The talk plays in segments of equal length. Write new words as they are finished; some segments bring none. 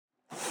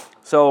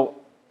So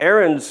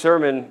Aaron's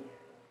sermon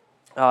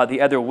the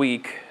other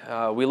week,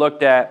 we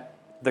looked at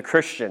the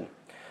Christian,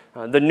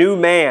 the new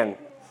man,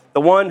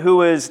 the one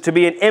who is to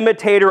be an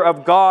imitator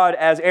of God,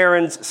 as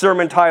Aaron's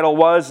sermon title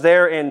was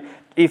there in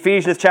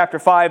Ephesians chapter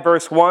 5,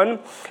 verse 1.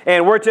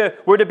 And we're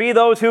to be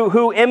those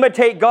who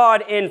imitate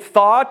God in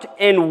thought,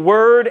 in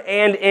word,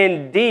 and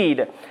in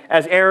deed,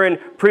 as Aaron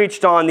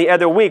preached on the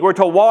other week. We're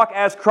to walk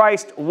as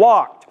Christ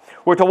walked.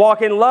 We're to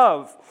walk in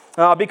love.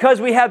 Because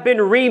we have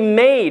been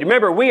remade.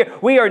 Remember,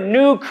 we are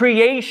new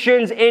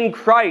creations in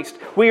Christ.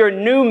 We are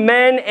new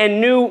men and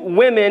new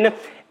women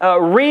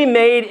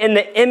remade in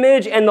the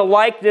image and the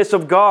likeness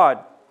of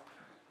God.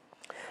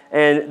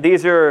 And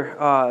these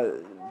are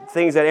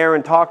things that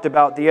Aaron talked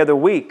about the other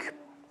week,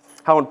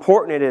 how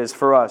important it is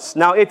for us.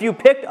 Now, if you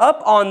picked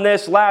up on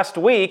this last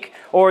week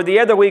or the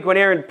other week when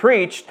Aaron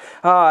preached,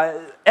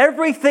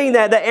 everything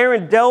that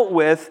Aaron dealt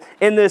with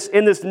in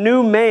this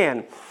new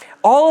man,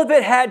 all of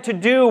it had to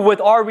do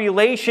with our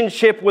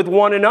relationship with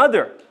one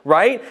another,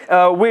 right?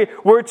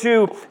 We're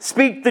to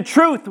speak the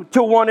truth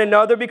to one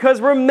another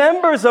because we're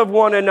members of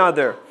one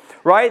another,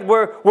 right?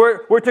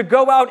 We're to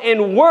go out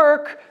and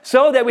work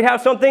so that we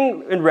have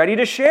something ready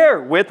to share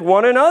with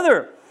one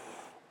another.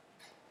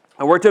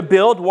 And we're to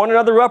build one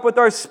another up with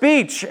our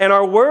speech and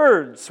our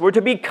words. We're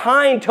to be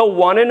kind to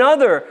one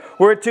another.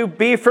 We're to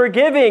be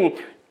forgiving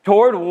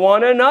toward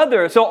one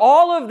another. So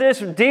all of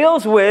this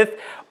deals with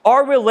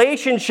our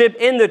relationship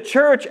in the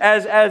church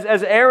as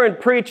Aaron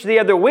preached the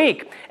other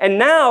week. And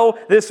now,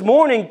 this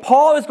morning,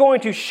 Paul is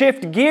going to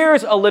shift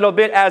gears a little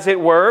bit, as it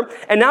were.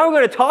 And now we're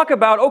going to talk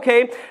about,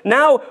 okay,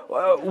 now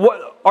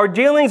what our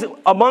dealings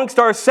amongst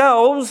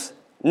ourselves,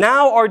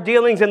 now our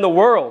dealings in the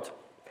world.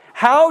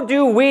 How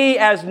do we,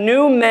 as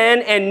new men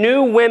and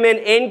new women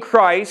in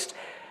Christ,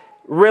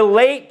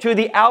 relate to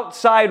the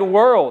outside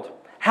world?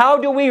 How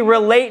do we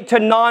relate to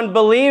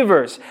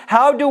non-believers?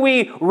 How do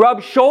we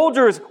rub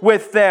shoulders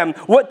with them?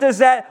 What does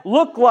that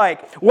look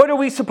like? What are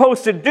we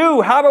supposed to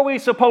do? How are we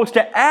supposed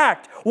to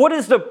act? What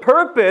is the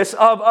purpose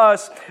of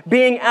us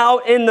being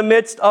out in the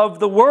midst of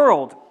the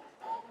world?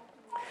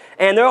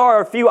 And there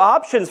are a few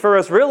options for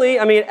us, really.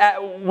 I mean,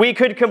 we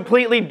could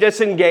completely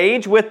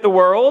disengage with the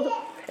world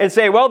and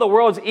say, well, the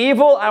world's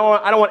evil.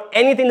 I don't want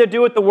anything to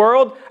do with the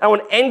world. I don't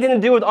want anything to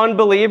do with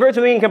unbelievers.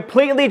 And we can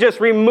completely just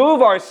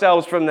remove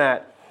ourselves from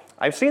that.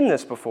 I've seen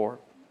this before.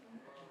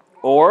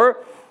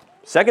 Or,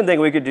 second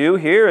thing we could do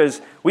here is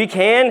we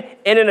can,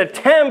 in an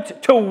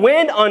attempt to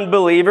win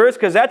unbelievers,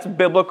 because that's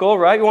biblical,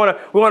 right? We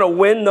want to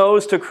win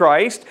those to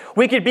Christ.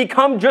 We could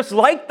become just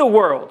like the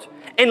world,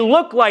 and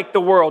look like the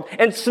world,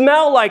 and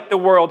smell like the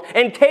world,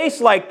 and taste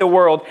like the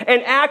world,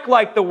 and act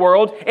like the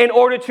world in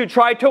order to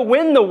try to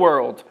win the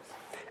world.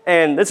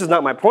 And this is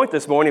not my point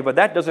this morning, but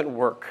that doesn't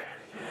work.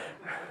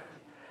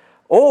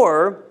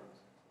 Or,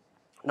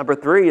 number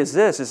 3 is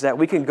this, is that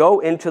we can go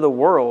into the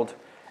world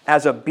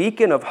as a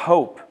beacon of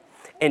hope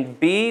and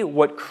be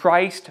what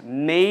Christ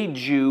made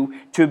you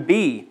to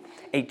be,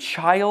 a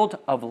child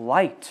of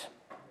light.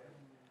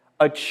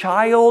 A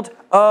child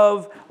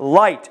of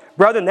light.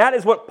 Brethren, that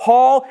is what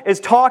Paul is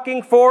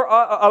talking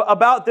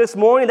about this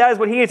morning. That is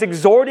what he is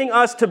exhorting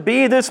us to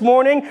be this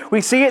morning.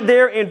 We see it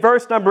there in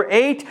verse number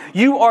 8.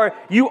 You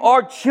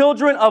are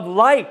children of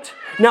light.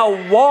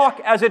 Now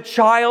walk as a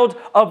child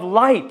of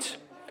light.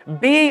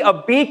 Be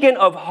a beacon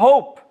of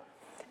hope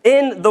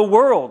in the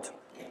world.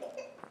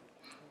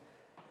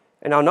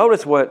 And now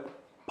notice what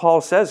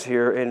Paul says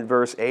here in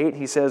verse 8.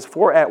 He says,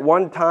 for at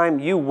one time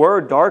you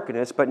were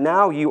darkness, but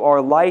now you are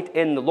light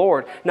in the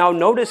Lord. Now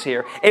notice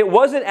here, it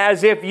wasn't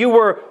as if you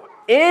were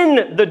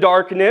in the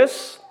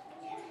darkness.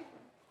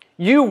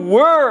 You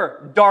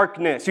were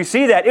darkness. You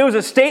see that? It was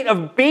a state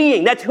of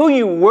being. That's who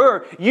you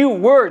were. You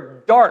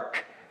were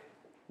dark.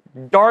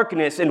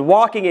 Darkness and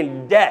walking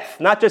in death,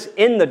 not just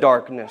in the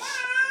darkness.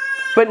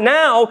 But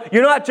now,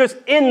 you're not just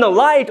in the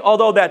light,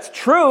 although that's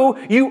true.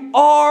 You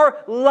are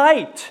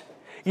light.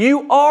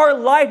 You are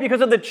light because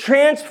of the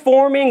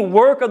transforming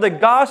work of the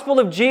gospel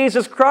of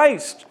Jesus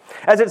Christ.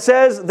 As it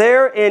says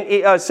there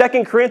in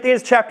 2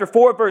 Corinthians chapter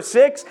 4, verse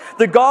 6,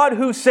 the God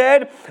who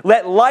said,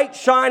 let light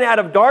shine out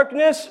of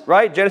darkness,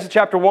 right? Genesis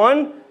chapter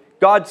 1,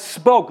 God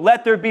spoke,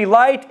 let there be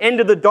light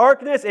into the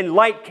darkness, and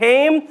light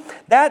came.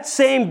 That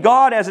same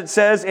God, as it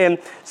says in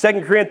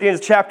 2 Corinthians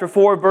chapter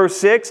 4, verse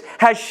 6,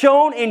 has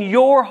shone in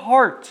your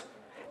heart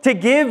to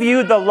give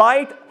you the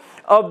light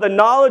of the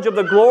knowledge of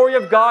the glory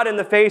of God in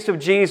the face of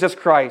Jesus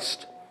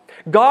Christ.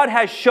 God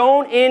has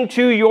shone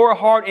into your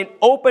heart and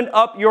opened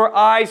up your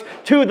eyes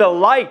to the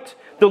light,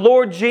 the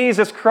Lord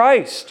Jesus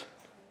Christ.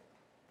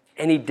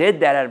 And He did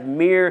that out of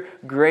mere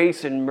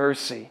grace and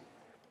mercy.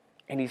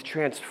 And He's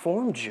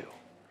transformed you.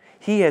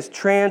 He has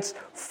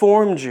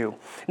transformed you.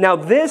 Now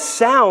this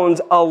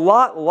sounds a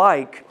lot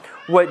like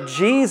what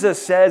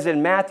Jesus says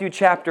in Matthew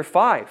chapter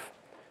 5.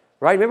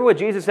 Right? Remember what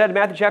Jesus said in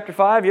Matthew chapter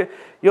 5?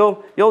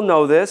 You'll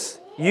know this.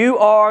 You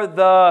are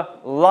the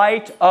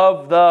light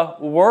of the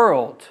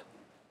world.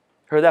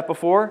 Heard that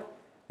before?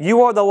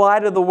 You are the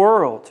light of the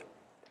world.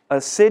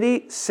 A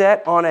city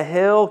set on a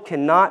hill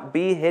cannot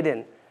be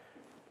hidden.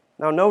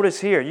 Now notice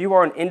here, you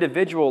are an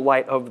individual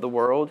light of the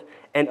world,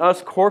 and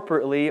us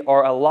corporately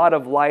are a lot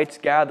of lights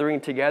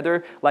gathering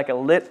together like a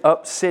lit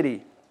up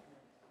city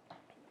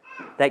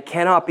that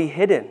cannot be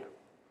hidden.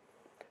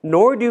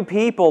 Nor do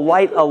people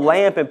light a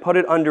lamp and put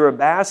it under a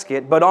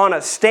basket, but on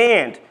a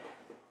stand.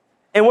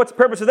 And what's the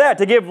purpose of that?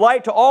 To give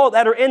light to all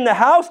that are in the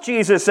house,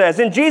 Jesus says.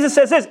 And Jesus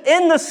says this,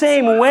 in the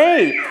same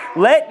way,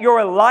 let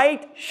your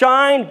light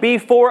shine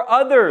before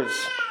others.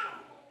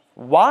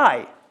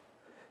 Why?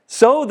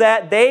 So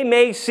that they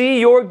may see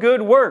your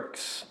good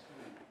works.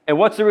 And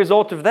what's the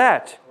result of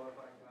that?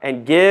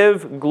 And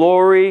give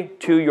glory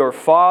to your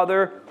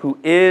Father who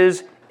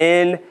is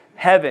in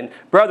heaven.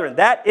 Brethren,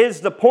 that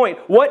is the point.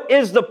 What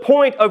is the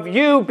point of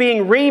you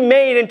being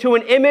remade into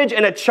an image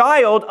and a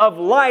child of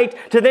light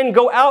to then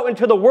go out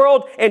into the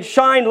world and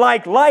shine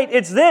like light?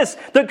 It's this,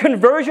 the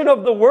conversion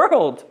of the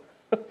world.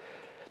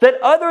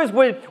 That others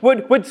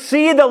would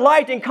see the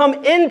light and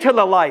come into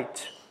the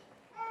light.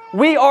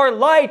 We are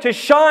light to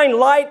shine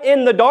light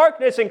in the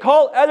darkness and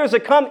call others to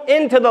come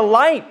into the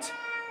light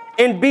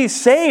and be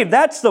saved.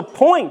 That's the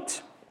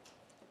point.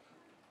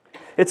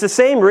 It's the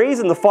same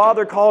reason the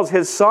Father calls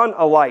His Son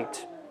a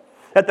light,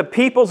 that the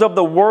peoples of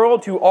the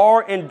world who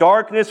are in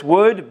darkness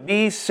would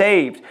be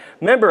saved.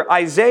 Remember,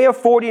 Isaiah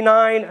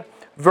 49,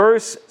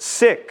 verse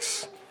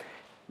 6.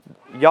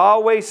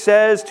 Yahweh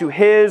says to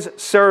His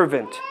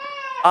servant,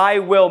 I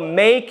will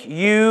make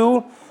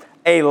you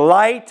a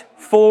light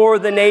for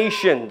the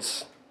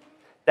nations,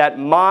 that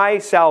my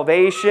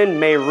salvation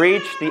may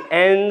reach the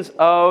ends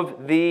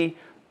of the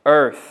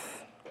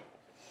earth.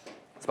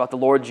 It's about the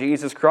Lord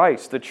Jesus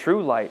Christ, the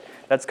true light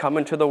that's come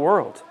into the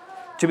world,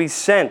 to be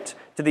sent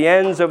to the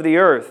ends of the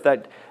earth,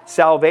 that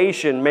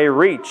salvation may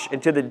reach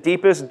into the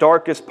deepest,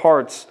 darkest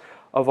parts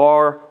of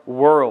our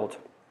world.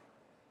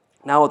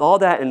 Now, with all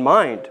that in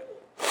mind,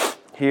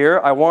 here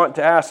I want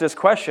to ask this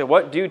question: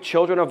 what do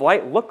children of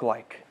light look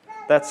like?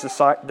 That's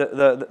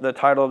the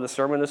title of the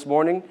sermon this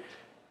morning.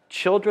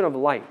 Children of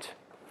light.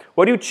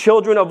 What do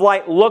children of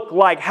light look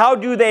like? How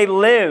do they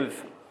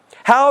live?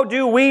 How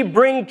do we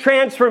bring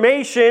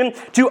transformation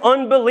to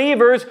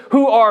unbelievers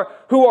who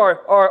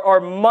are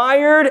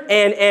mired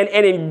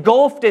and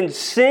engulfed in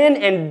sin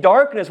and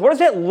darkness? What does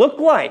that look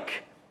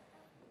like?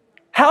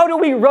 How do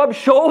we rub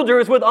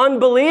shoulders with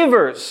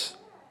unbelievers?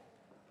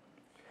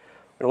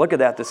 We're going to look at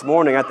that this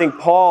morning. I think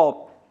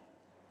Paul,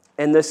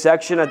 in this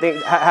section,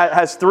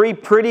 has three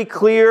pretty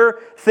clear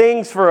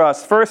things for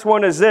us. First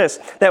one is this,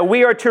 that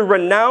we are to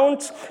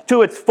renounce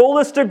to its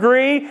fullest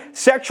degree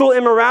sexual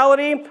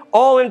immorality,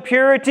 all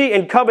impurity,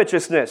 and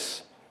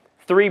covetousness.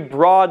 Three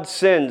broad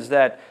sins,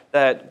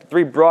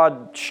 three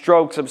broad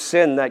strokes of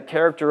sin that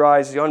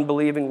characterize the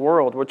unbelieving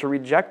world. We're to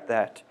reject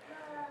that.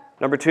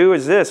 Number two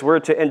is this, we're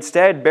to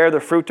instead bear the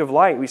fruit of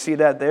light. We see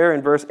that there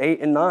in verse 8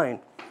 and 9.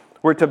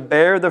 We're to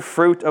bear the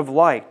fruit of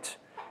light.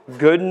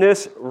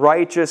 Goodness,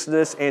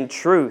 righteousness, and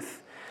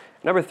truth.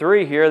 Number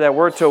three here, that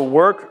we're to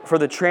work for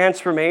the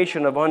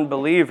transformation of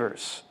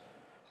unbelievers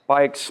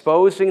by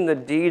exposing the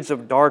deeds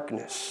of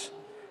darkness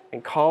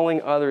and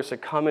calling others to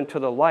come into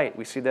the light.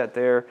 We see that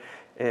there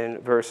in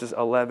verses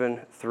 11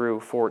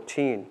 through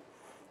 14.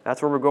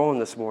 That's where we're going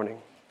this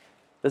morning.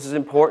 This is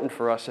important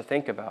for us to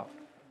think about.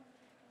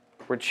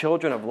 We're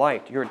children of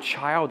light. You're a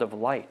child of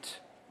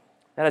light.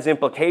 That has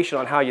implication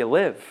on how you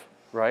live,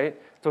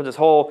 right? So this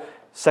whole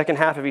second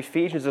half of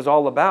Ephesians is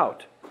all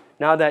about.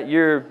 Now that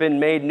you've been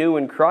made new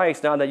in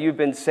Christ, now that you've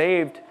been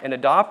saved and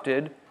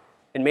adopted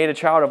and made a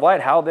child of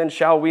light, how then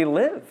shall we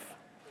live?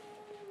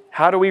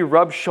 How do we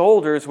rub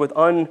shoulders with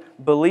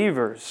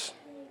unbelievers?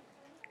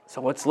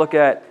 So let's look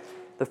at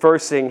the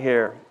first thing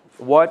here.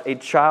 What a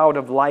child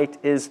of light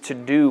is to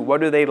do. What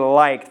do they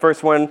like?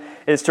 First one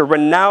is to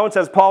renounce,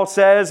 as Paul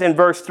says in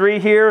verse 3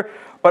 here,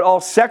 but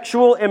all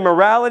sexual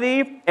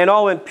immorality and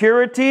all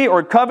impurity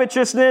or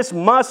covetousness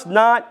must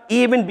not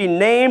even be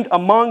named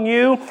among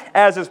you,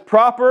 as is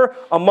proper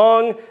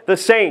among the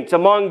saints,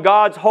 among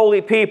God's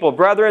holy people.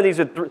 Brethren, these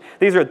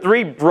are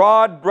three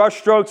broad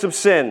brushstrokes of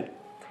sin,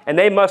 and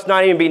they must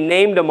not even be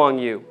named among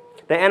you.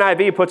 The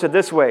NIV puts it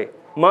this way,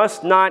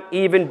 must not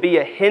even be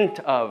a hint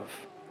of.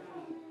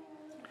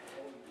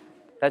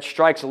 That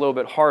strikes a little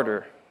bit harder,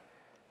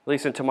 at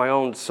least into my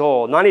own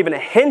soul. Not even a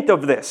hint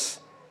of this.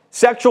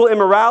 Sexual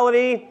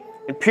immorality,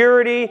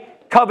 impurity,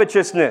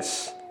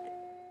 covetousness.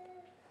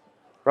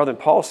 Brother,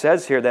 Paul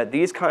says here that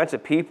these kinds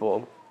of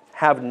people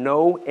have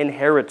no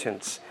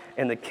inheritance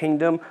in the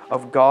kingdom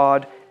of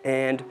God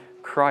and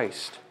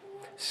Christ.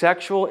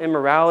 Sexual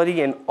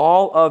immorality in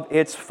all of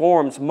its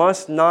forms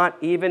must not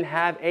even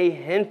have a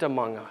hint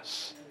among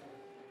us.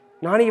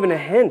 Not even a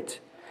hint.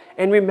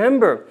 And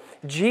remember,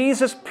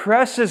 Jesus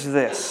presses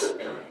this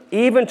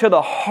even to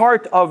the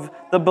heart of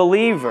the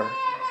believer.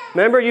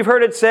 Remember, you've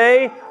heard it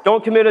say,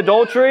 don't commit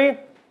adultery.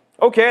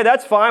 Okay,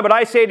 that's fine, but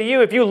I say to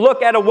you, if you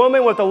look at a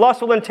woman with a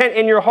lustful intent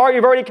in your heart,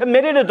 you've already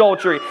committed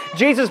adultery.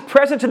 Jesus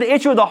presses to the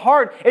issue of the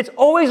heart. It's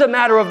always a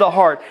matter of the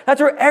heart. That's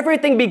where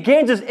everything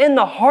begins, is in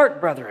the heart,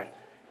 brethren.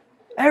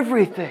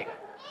 Everything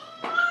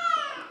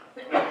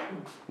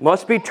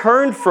must be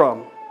turned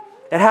from.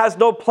 It has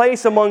no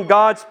place among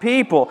God's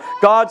people,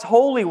 God's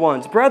holy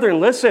ones.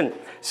 Brethren, listen,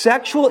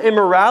 sexual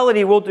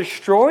immorality will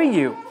destroy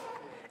you.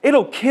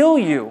 It'll kill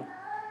you.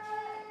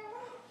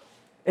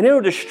 And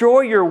it'll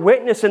destroy your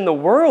witness in the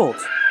world.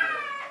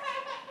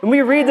 And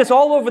we read this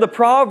all over the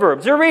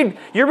Proverbs. You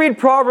read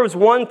Proverbs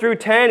 1 through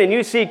 10, and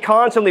you see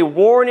constantly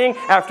warning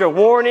after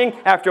warning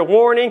after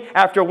warning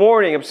after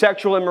warning of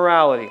sexual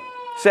immorality,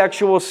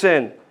 sexual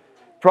sin.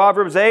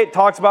 Proverbs 8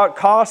 talks about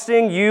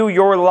costing you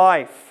your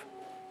life.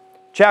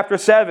 Chapter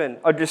 7,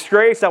 a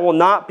disgrace that will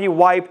not be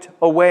wiped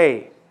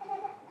away.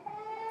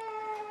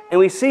 And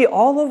we see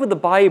all over the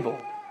Bible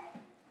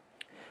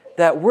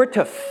that we're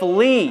to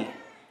flee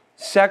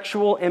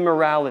sexual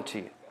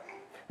immorality.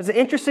 It's an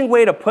interesting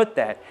way to put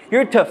that.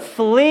 You're to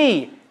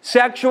flee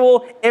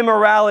sexual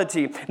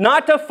immorality,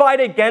 not to fight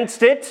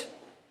against it.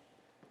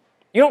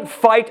 You don't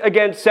fight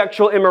against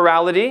sexual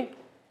immorality.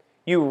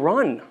 You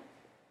run.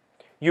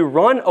 You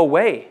run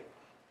away.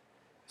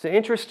 It's an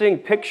interesting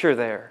picture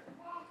there.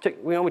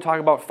 We talk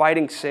about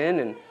fighting sin,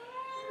 and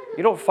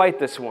you don't fight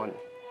this one.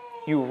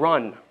 You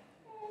run.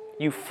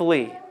 You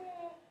flee.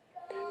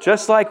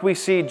 Just like we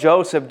see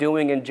Joseph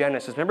doing in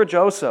Genesis. Remember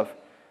Joseph?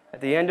 At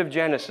the end of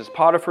Genesis,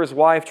 Potiphar's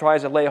wife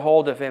tries to lay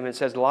hold of him and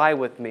says, "Lie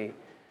with me."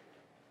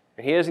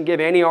 And he doesn't give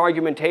any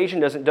argumentation,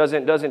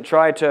 doesn't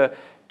try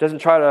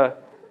to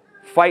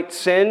fight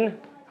sin.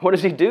 What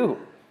does he do?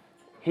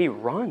 He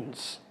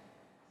runs.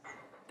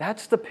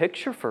 That's the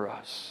picture for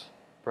us,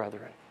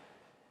 brethren.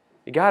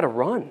 You got to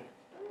run.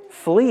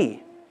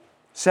 Flee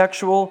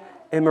sexual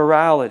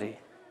immorality.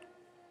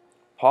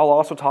 Paul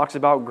also talks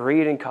about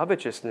greed and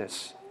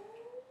covetousness.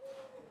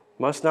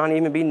 Must not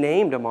even be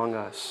named among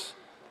us.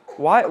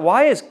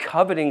 Why is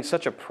coveting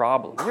such a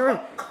problem? You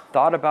ever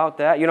thought about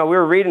that? We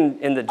were reading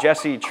in the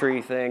Jesse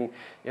tree thing,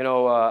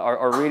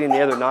 our reading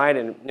the other night,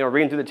 and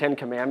reading through the Ten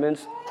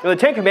Commandments. The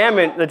Ten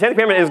Commandment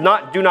is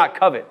not do not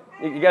covet.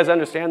 You guys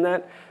understand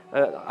that?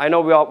 I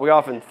know we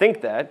often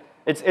think that.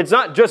 It's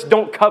not just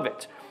don't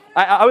covet.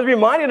 I was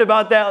reminded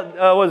about that,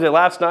 was it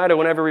last night or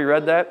whenever we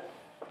read that?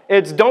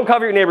 It's don't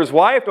cover your neighbor's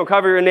wife, don't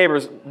cover your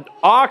neighbor's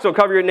ox, don't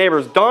cover your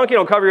neighbor's donkey,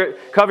 don't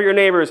cover your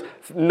neighbor's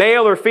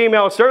male or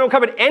female servant,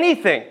 don't covet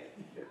anything.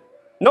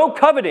 No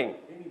coveting.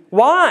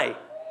 Why?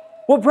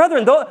 Well,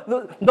 brethren,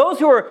 those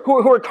who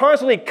are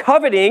constantly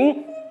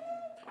coveting,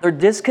 they're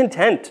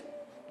discontent.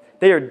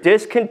 They are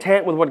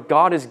discontent with what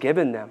God has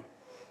given them.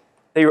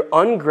 They are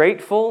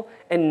ungrateful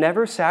and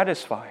never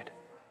satisfied.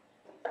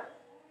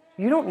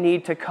 You don't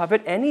need to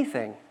covet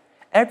anything.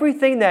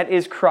 Everything that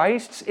is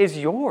Christ's is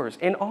yours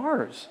and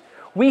ours.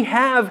 We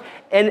have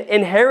an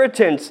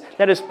inheritance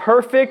that is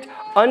perfect,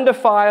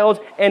 undefiled,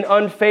 and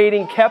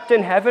unfading, kept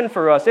in heaven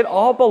for us. It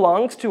all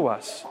belongs to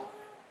us.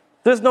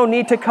 There's no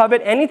need to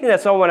covet anything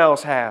that someone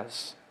else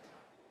has.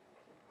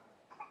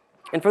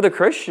 And for the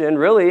Christian,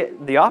 really,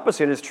 the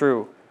opposite is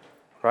true,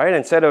 right?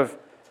 Instead of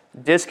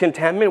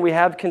discontentment, we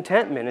have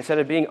contentment. Instead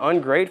of being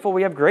ungrateful,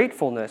 we have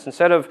gratefulness.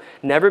 Instead of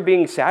never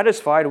being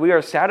satisfied, we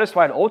are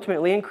satisfied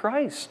ultimately in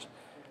Christ.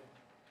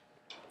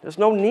 There's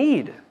no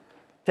need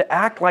to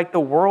act like the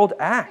world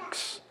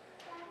acts.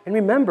 And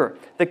remember,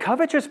 the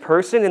covetous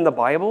person in the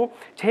Bible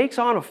takes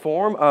on a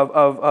form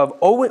of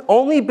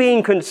only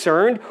being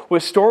concerned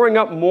with storing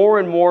up more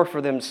and more for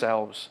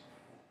themselves.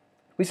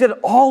 We see it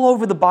all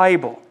over the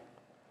Bible.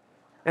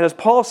 And as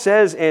Paul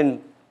says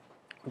in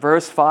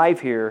verse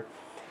 5 here,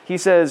 he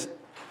says,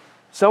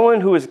 someone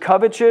who is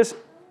covetous,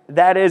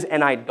 that is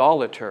an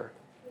idolater.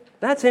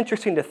 That's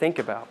interesting to think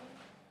about.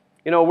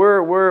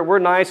 We're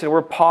nice and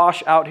we're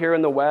posh out here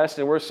in the West,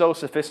 and we're so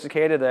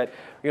sophisticated that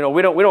we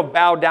don't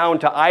bow down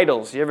to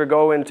idols. You ever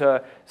go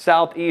into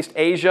Southeast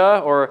Asia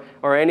or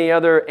any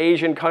other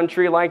Asian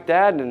country like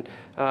that, and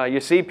you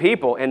see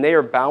people and they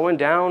are bowing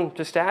down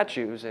to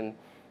statues. And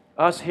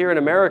us here in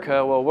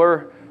America, well,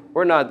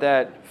 we're not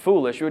that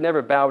foolish. We would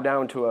never bow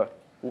down to a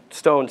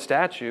stone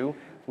statue.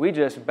 We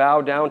just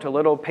bow down to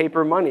little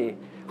paper money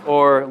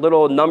or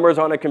little numbers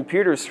on a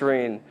computer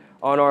screen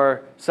on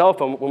our cell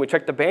phone when we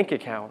check the bank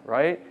account,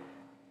 right?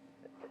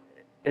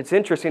 It's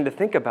interesting to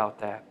think about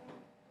that.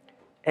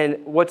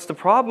 And what's the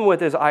problem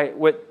with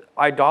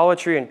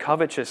idolatry and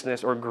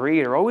covetousness or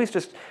greed, or always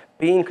just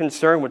being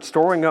concerned with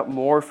storing up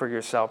more for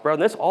yourself.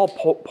 Brother, this all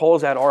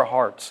pulls at our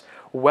hearts.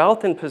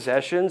 Wealth and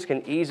possessions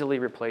can easily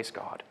replace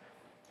God.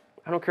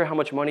 I don't care how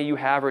much money you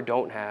have or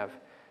don't have.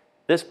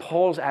 This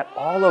pulls at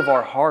all of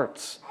our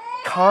hearts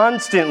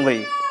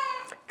constantly.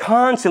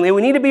 Constantly.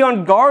 We need to be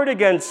on guard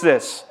against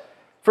this.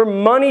 For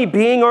money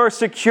being our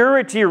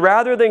security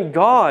rather than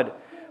God.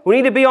 We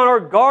need to be on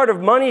our guard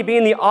of money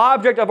being the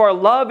object of our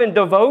love and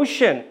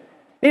devotion.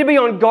 We need to be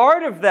on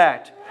guard of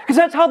that. Because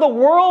that's how the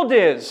world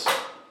is.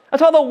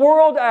 That's how the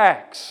world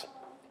acts.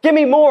 Give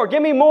me more,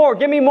 give me more,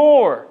 give me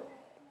more.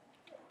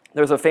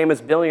 There's a famous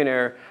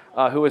billionaire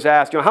who was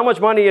asked, how much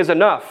money is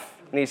enough?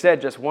 And he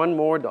said, just $1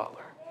 more.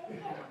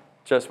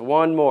 Just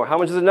one more. How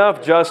much is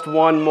enough? Just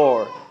one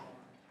more.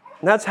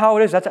 And that's how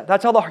it is.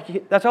 That's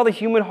how the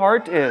human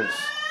heart is.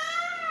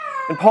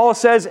 And Paul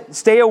says,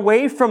 stay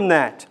away from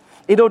that.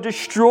 It'll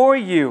destroy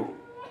you.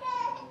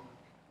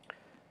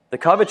 The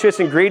covetous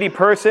and greedy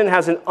person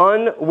has an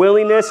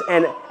unwillingness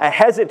and a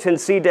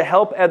hesitancy to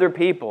help other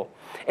people.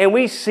 And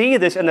we see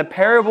this in the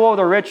parable of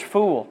the rich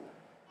fool.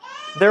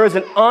 There is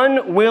an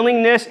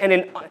unwillingness and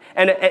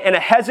a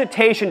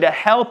hesitation to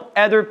help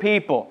other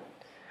people.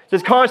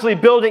 Just constantly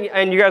building,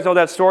 and you guys know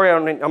that story,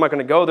 I'm not going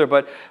to go there,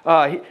 but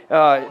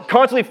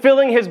constantly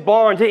filling his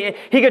barns.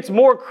 He gets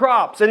more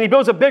crops, and he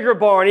builds a bigger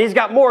barn. He's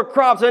got more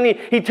crops, and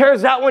he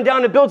tears that one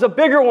down and builds a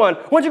bigger one.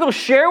 Why don't you go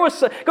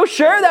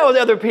share that with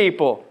other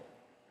people?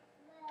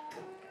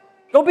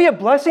 Go be a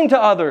blessing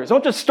to others.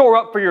 Don't just store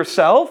up for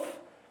yourself.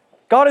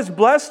 God has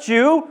blessed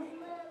you.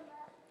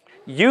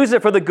 Use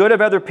it for the good of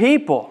other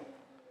people.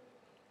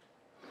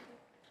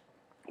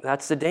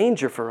 That's the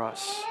danger for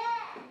us.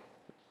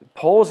 It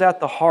pulls at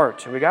the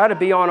heart, and we got to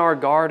be on our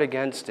guard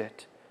against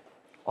it.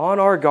 On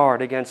our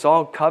guard against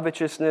all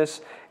covetousness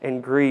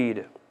and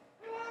greed.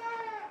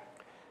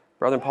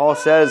 Brother Paul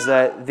says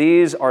that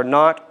these are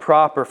not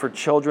proper for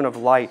children of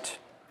light.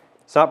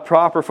 It's not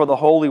proper for the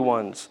holy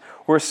ones.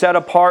 We're set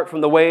apart from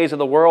the ways of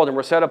the world, and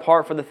we're set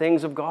apart for the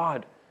things of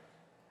God.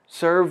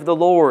 Serve the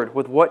Lord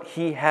with what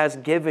He has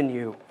given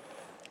you.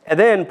 And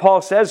then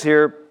Paul says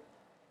here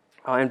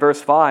in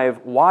verse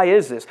 5, why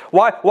is this?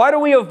 Why do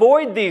we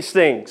avoid these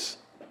things?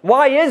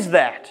 Why is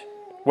that?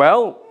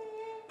 Well,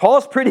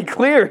 Paul's pretty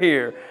clear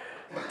here.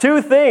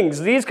 Two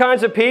things. These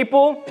kinds of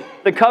people,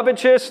 the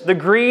covetous, the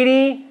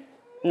greedy,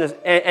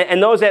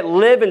 and those that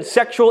live in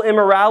sexual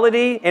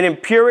immorality and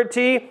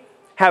impurity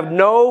have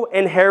no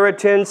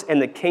inheritance in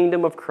the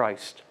kingdom of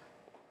Christ.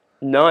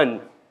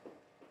 None.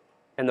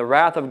 And the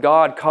wrath of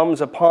God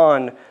comes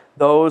upon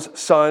those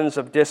sons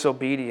of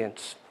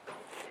disobedience.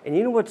 And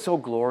you know what's so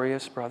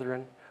glorious,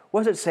 brethren?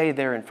 What does it say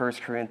there in 1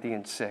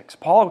 Corinthians 6?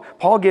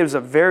 Paul gives a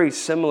very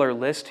similar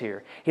list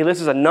here. He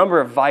lists a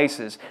number of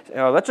vices.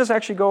 Let's just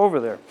actually go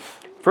over there.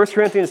 1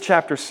 Corinthians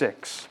chapter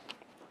 6.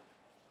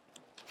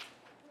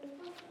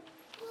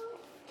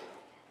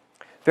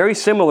 Very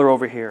similar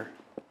over here.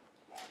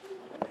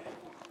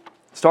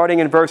 Starting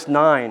in verse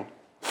 9.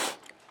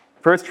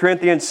 1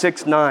 Corinthians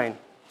 6:9.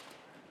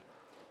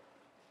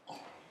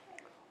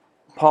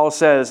 Paul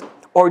says,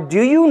 "Or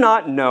do you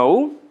not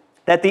know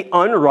that the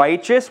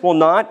unrighteous will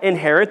not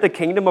inherit the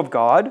kingdom of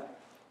God?"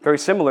 Very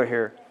similar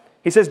here.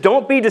 He says,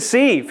 "Don't be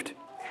deceived.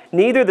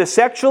 Neither the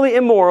sexually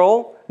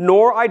immoral,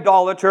 nor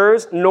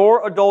idolaters,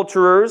 nor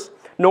adulterers,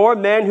 nor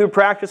men who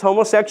practice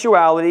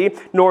homosexuality,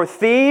 nor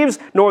thieves,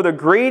 nor the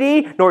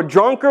greedy, nor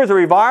drunkards, or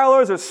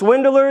revilers, or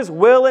swindlers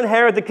will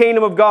inherit the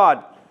kingdom of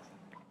God.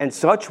 And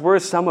such were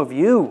some of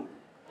you.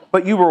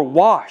 But you were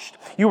washed,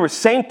 you were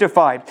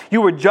sanctified,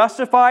 you were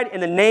justified in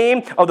the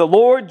name of the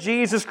Lord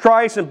Jesus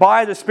Christ and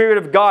by the Spirit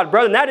of God."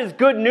 Brethren, that is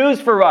good news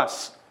for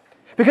us.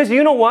 Because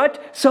you know what?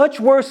 Such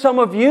were some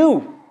of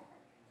you.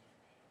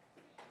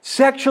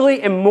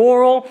 Sexually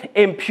immoral,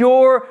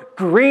 impure,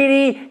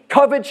 greedy,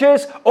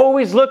 covetous,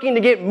 always looking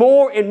to get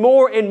more and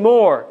more and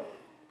more.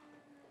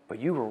 But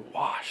you were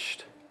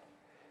washed.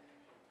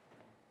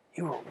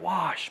 You were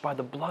washed by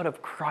the blood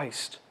of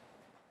Christ.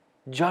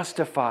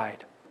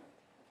 Justified.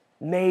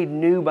 Made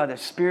new by the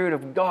Spirit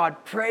of God.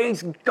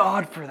 Praise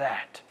God for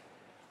that.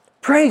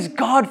 Praise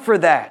God for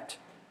that.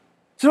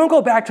 So don't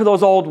go back to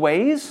those old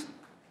ways.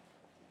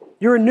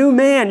 You're a new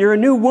man. You're a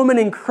new woman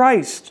in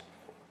Christ.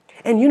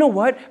 And you know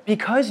what?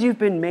 Because you've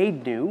been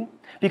made new,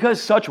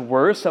 because such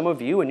were some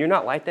of you and you're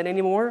not like that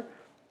anymore,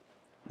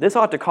 this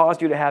ought to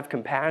cause you to have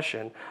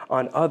compassion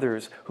on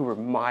others who were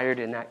mired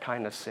in that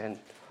kind of sin.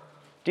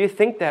 Do you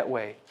think that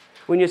way?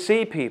 When you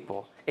see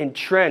people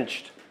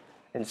entrenched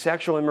in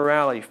sexual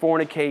immorality,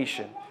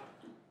 fornication,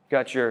 you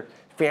got your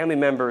family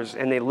members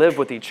and they live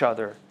with each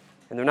other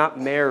and they're not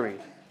married,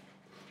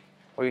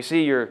 or you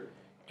see your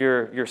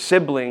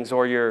siblings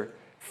or your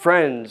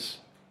friends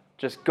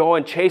just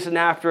going chasing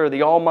after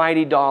the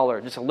almighty dollar,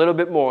 just a little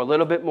bit more, a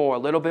little bit more, a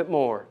little bit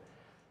more.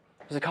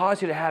 Does it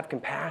cause you to have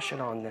compassion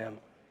on them?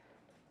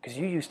 Because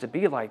you used to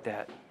be like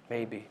that,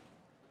 maybe.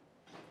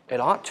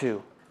 It ought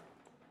to.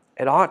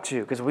 It ought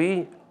to, because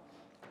we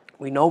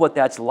know what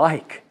that's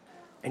like.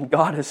 And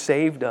God has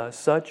saved us.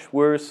 Such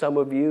were some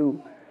of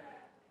you.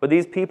 But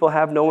these people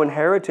have no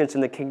inheritance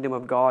in the kingdom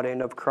of God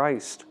and of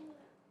Christ.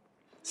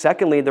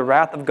 Secondly, the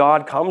wrath of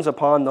God comes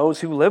upon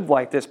those who live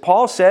like this.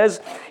 Paul says,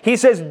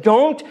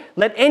 don't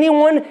let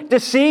anyone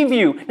deceive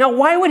you. Now,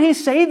 why would he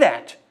say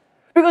that?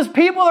 Because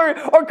people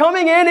are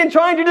coming in and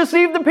trying to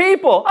deceive the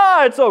people.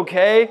 It's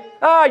okay.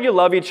 You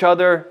love each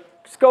other.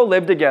 Just go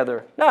live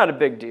together. Not a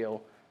big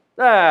deal.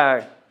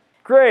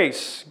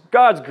 Grace.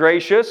 God's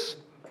gracious.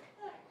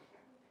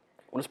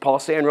 What does Paul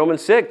say in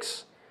Romans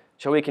 6?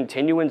 Shall we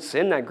continue in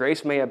sin that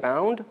grace may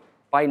abound?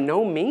 By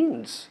no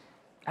means.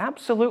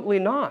 Absolutely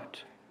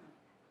not.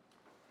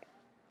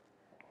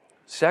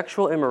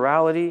 Sexual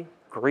immorality,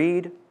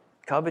 greed,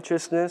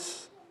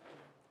 covetousness,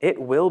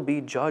 it will be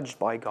judged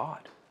by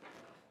God.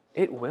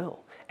 It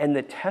will. And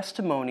the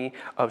testimony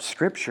of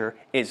Scripture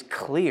is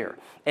clear.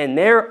 And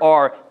there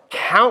are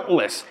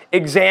countless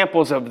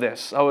examples of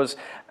this. I was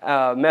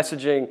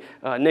messaging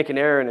Nick and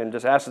Aaron and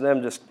just asking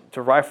them just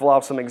to rifle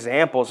off some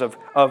examples of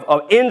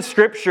in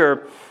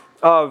Scripture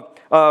of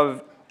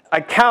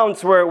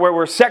accounts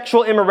where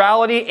sexual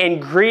immorality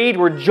and greed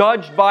were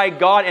judged by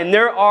God, and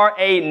there are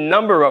a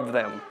number of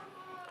them. And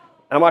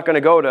I'm not going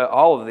to go to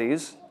all of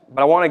these,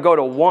 but I want to go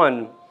to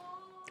one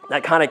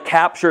that kind of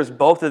captures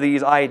both of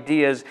these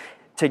ideas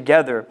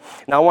together.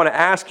 Now I want to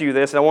ask you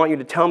this, and I want you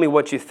to tell me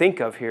what you think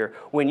of here.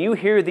 When you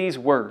hear these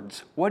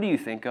words, what do you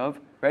think of?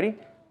 Ready?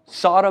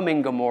 Sodom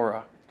and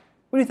Gomorrah.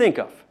 What do you think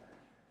of?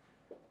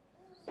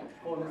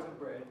 Fullness of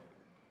bread,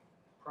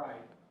 pride,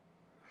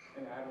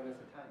 and idleness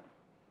of time.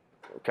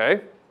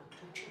 Okay.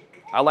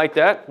 I like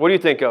that. What do you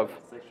think of?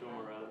 Sexual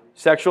morality.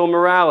 Sexual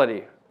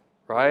morality,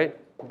 right?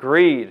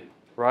 Greed,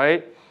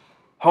 right?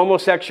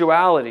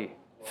 Homosexuality,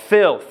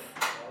 filth,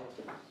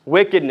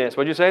 wickedness.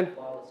 What'd you say?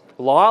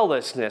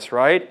 Lawlessness,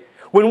 right?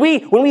 When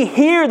we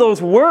hear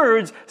those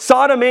words,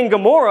 Sodom and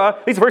Gomorrah,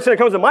 at least the first thing that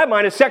comes to my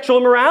mind is sexual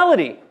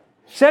immorality,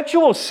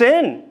 sexual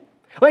sin,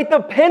 like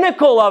the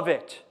pinnacle of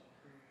it.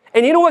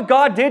 And you know what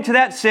God did to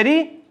that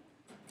city?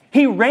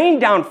 He rained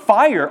down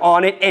fire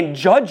on it and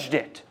judged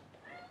it.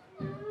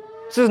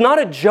 This is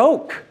not a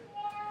joke.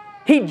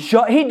 He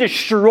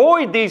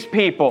destroyed these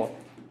people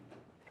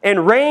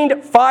and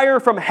rained fire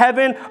from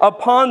heaven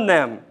upon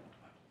them.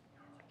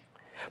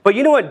 But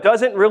you know what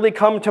doesn't really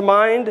come to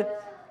mind?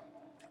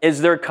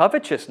 Is their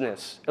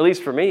covetousness, at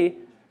least for me,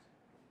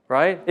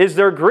 right? Is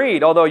their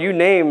greed, although you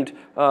named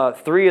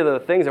 3 of the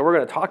things that we're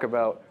going to talk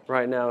about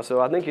right now.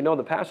 So I think you know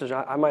the passage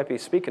I might be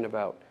speaking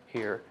about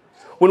here.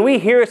 When we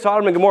hear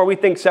Sodom and Gomorrah, we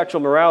think sexual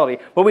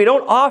morality, but we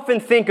don't often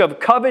think of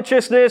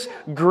covetousness,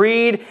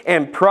 greed,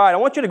 and pride. I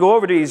want you to go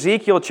over to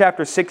Ezekiel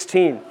chapter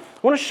 16. I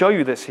want to show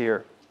you this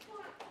here.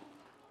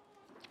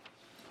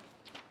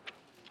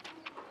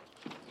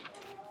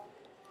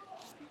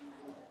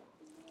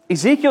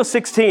 Ezekiel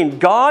 16,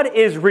 God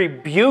is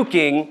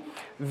rebuking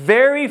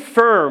very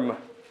firm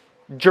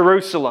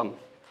Jerusalem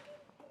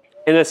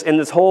in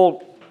this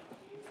whole,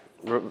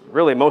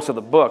 really most of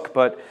the book,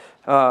 but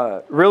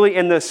really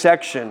in this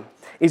section.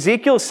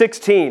 Ezekiel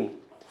 16,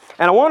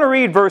 and I want to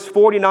read verse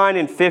 49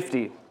 and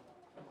 50.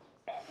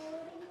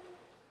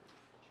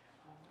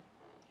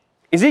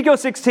 Ezekiel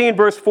 16,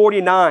 verse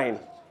 49.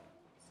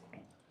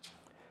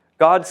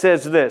 God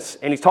says this,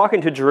 and he's talking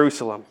to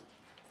Jerusalem.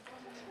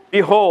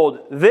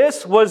 Behold,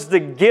 this was the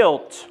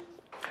guilt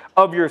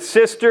of your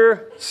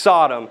sister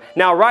Sodom.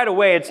 Now, right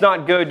away, it's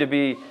not good to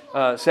be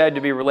said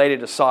to be related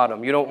to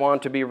Sodom. You don't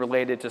want to be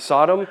related to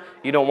Sodom.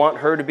 You don't want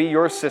her to be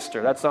your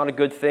sister. That's not a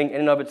good thing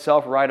in and of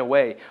itself right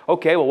away.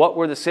 Okay, well, what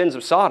were the sins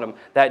of Sodom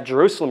that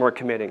Jerusalem were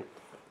committing?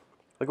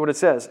 Look what it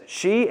says.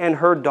 She and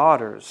her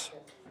daughters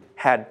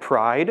had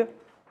pride,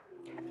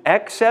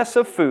 excess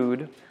of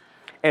food,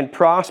 and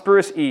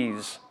prosperous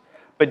ease,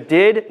 but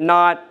did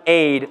not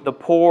aid the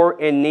poor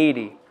and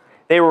needy.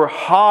 They were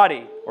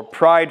haughty or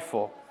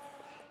prideful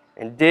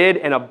and did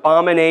an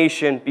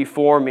abomination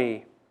before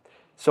me.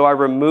 So I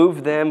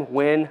removed them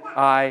when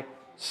I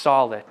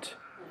saw it.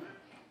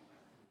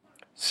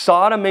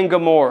 Sodom and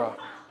Gomorrah,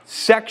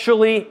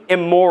 sexually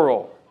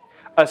immoral.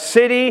 A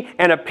city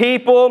and a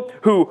people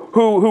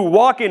who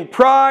walk in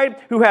pride,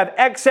 who have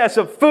excess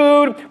of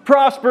food,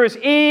 prosperous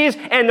ease,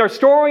 and they're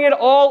storing it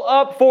all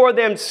up for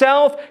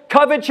themselves,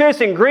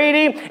 covetous and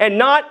greedy, and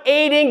not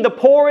aiding the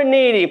poor and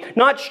needy,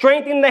 not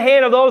strengthening the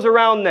hand of those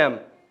around them.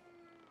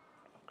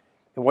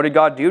 And what did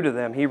God do to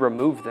them? He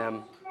removed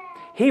them.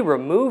 He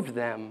removed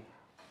them.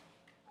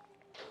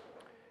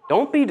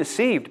 Don't be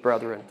deceived,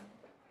 brethren.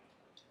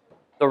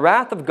 The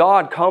wrath of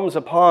God comes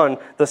upon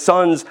the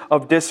sons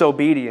of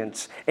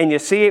disobedience. And you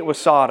see it with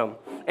Sodom.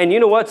 And you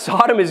know what?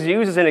 Sodom is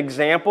used as an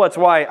example. That's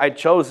why I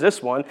chose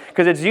this one.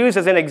 Because it's used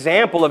as an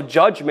example of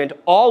judgment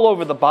all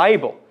over the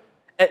Bible.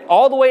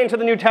 All the way into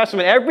the New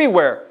Testament,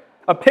 everywhere.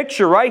 A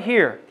picture right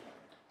here.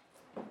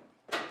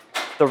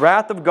 The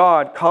wrath of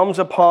God comes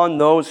upon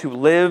those who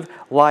live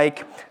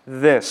like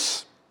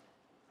this.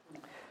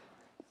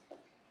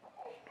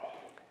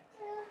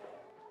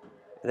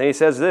 And then he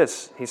says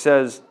this. He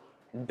says,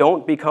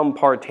 don't become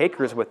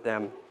partakers with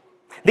them.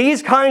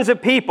 These kinds of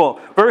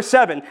people, verse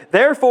 7,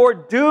 therefore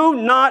do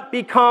not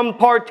become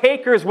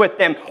partakers with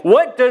them.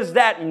 What does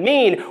that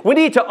mean? We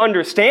need to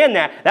understand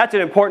that. That's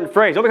an important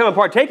phrase. Don't become a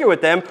partaker with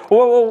them.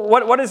 Well,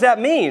 what does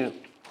that mean?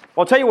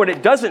 Well, I'll tell you what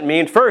it doesn't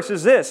mean. First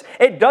is this.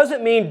 It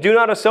doesn't mean do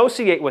not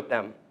associate with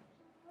them.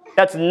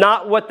 That's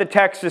not what the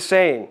text is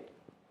saying.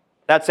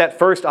 That's that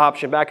first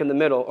option back in the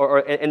middle or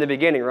in the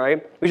beginning,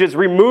 right? We just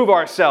remove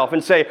ourselves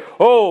and say,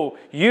 oh,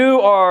 you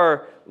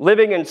are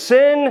living in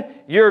sin,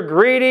 you're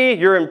greedy,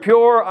 you're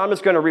impure, I'm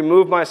just going to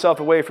remove myself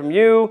away from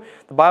you.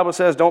 The Bible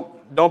says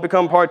don't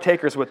become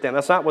partakers with them.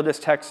 That's not what this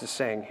text is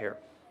saying here.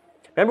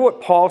 Remember what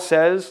Paul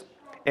says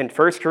in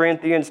 1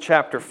 Corinthians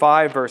chapter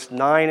 5, verse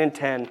 9 and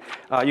 10.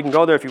 You can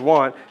go there if you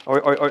want,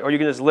 or you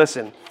can just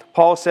listen.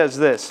 Paul says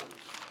this.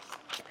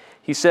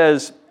 He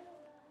says,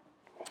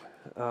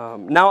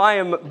 Now I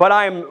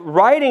am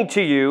writing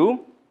to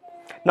you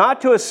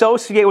not to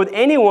associate with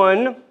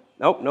anyone.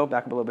 No,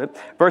 back up a little bit.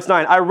 Verse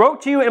 9, I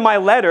wrote to you in my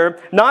letter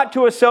not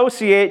to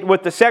associate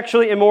with the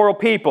sexually immoral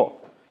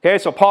people. Okay,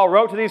 so Paul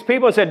wrote to these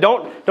people and said,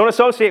 don't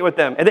associate with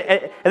them. And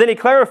then he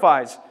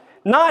clarifies,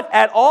 Not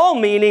at all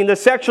meaning the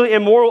sexually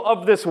immoral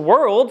of this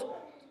world,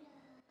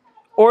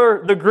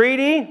 or the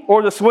greedy,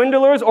 or the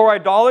swindlers, or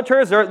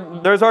idolaters.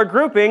 There's our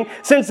grouping.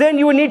 Since then,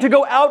 you would need to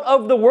go out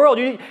of the world.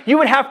 You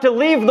would have to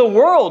leave the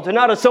world to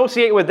not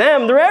associate with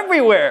them. They're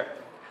everywhere.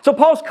 So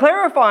Paul's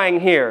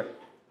clarifying here.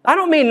 I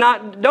don't mean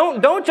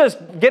don't just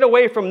get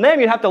away from them.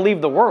 You have to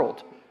leave the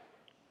world.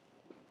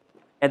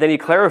 And then he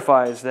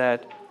clarifies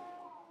that,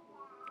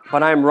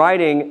 but I am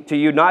writing to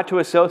you not to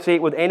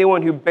associate with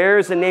anyone who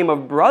bears the name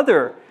of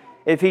brother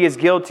if he is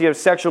guilty of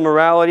sexual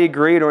immorality,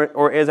 greed,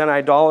 or is an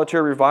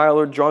idolater,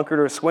 reviler, drunkard,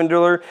 or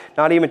swindler,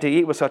 not even to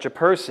eat with such a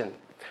person.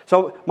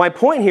 So my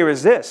point here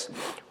is this.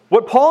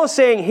 What Paul is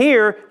saying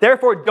here,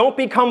 therefore, don't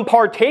become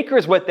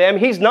partakers with them.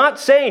 He's not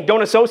saying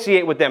don't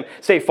associate with them.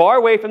 Stay far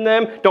away from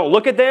them. Don't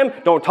look at them.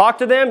 Don't talk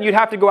to them. You'd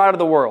have to go out of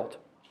the world.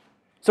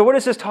 So what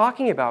is this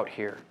talking about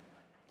here?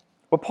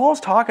 What Paul's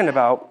talking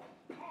about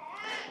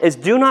is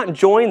do not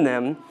join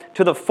them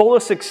to the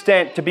fullest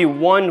extent to be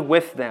one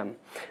with them.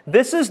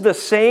 This is the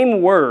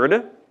same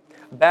word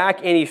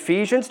back in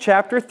Ephesians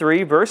chapter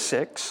 3, verse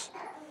 6,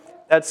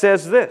 that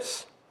says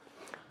this.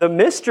 The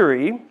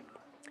mystery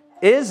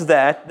is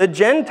that the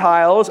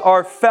Gentiles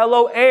are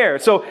fellow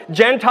heirs. So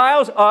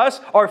Gentiles,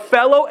 us, are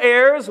fellow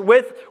heirs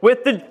with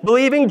the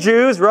believing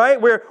Jews, right?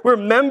 We're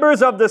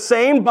members of the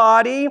same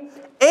body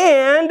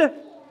and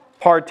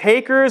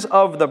partakers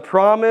of the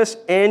promise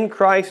in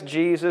Christ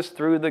Jesus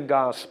through the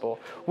gospel.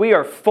 We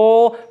are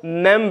full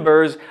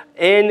members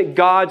in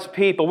God's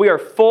people. We are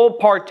full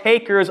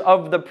partakers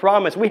of the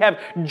promise. We have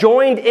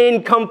joined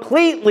in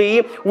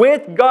completely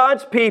with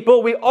God's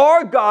people. We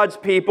are God's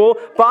people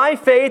by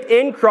faith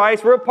in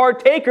Christ. We're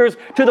partakers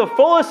to the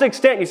fullest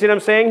extent. You see what I'm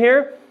saying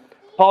here?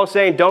 Paul's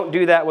saying don't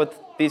do that with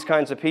these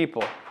kinds of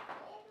people.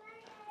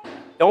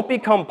 Don't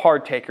become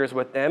partakers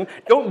with them.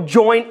 Don't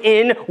join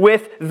in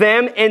with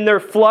them in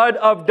their flood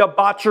of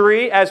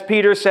debauchery, as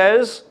Peter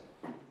says.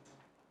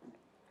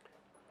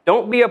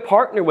 Don't be a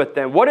partner with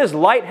them. What does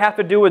light have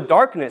to do with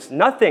darkness?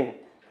 Nothing.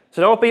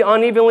 So don't be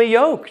unevenly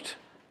yoked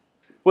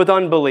with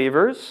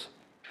unbelievers.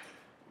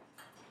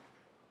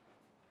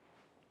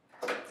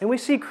 And we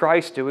see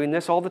Christ doing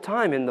this all the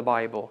time in the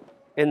Bible,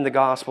 in the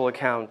gospel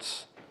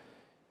accounts.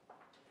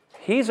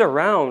 He's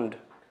around,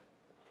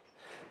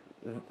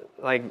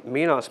 like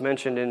Minos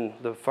mentioned in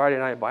the Friday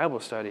night Bible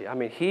study. I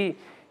mean,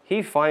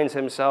 he finds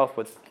himself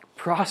with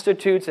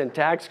prostitutes and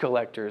tax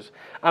collectors.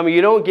 I mean,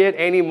 you don't get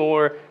any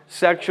more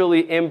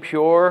sexually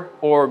impure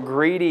or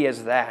greedy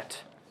as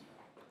that.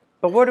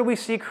 But what do we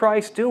see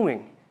Christ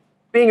doing?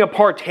 Being a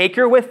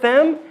partaker with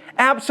them?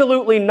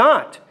 Absolutely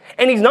not.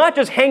 And he's not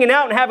just hanging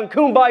out and having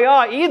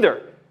kumbaya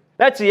either.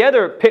 That's the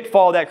other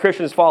pitfall that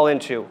Christians fall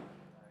into.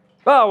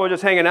 Oh, we're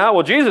just hanging out.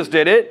 Well, Jesus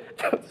did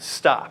it.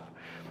 Stop.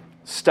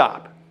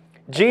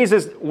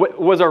 Jesus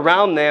was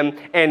around them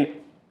and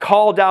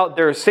called out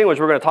their sin, which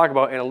we're going to talk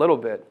about in a little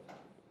bit.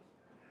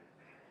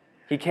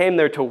 He came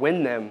there to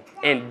win them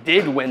and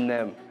did win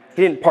them.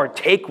 He didn't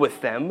partake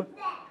with them.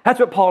 That's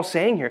what Paul's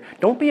saying here.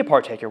 Don't be a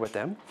partaker with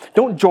them.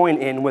 Don't join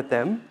in with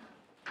them.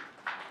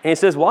 And he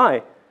says,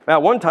 why?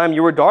 At one time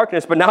you were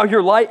darkness, but now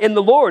you're light in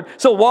the Lord.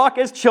 So walk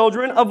as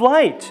children of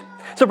light.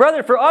 So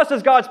brethren, for us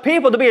as God's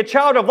people to be a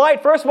child of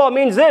light, first of all, it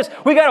means this.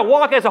 We got to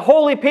walk as a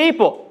holy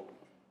people.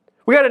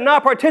 We got to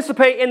not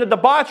participate in the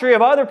debauchery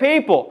of other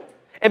people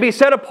and be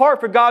set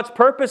apart for God's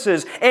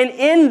purposes. And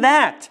in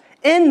that,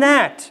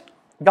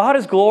 God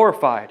is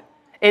glorified.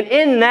 And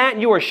in that,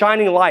 you are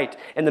shining light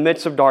in the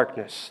midst of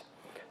darkness.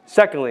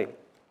 Secondly,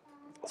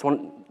 this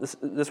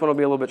one will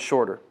be a little bit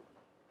shorter.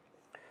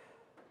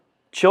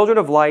 Children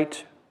of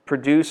light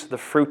produce the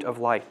fruit of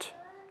light.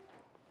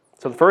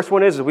 So the first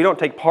one is we don't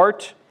take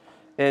part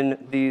in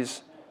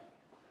these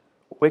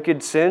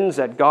wicked sins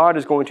that God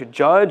is going to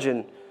judge,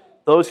 and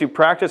those who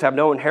practice have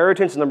no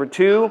inheritance. Number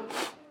two,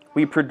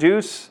 we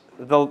produce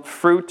the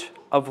fruit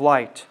of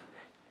light.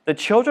 The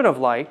children of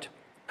light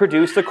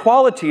produce the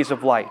qualities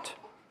of light.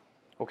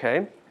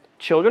 Okay?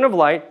 Children of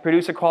light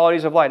produce the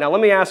qualities of light. Now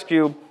let me ask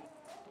you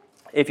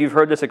if you've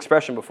heard this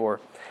expression before.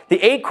 The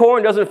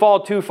acorn doesn't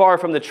fall too far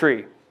from the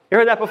tree. You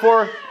heard that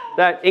before?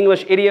 That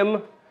English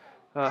idiom?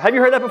 Have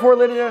you heard that before,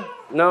 Lydia?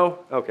 No?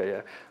 Okay,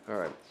 yeah. All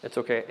right. It's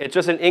okay. It's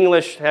just in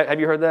English. Have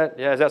you heard that?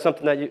 Yeah, is that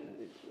something that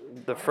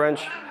the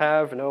French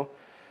have? No?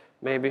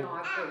 Maybe?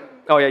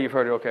 Oh, yeah, you've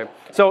heard it. Okay.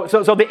 So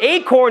the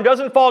acorn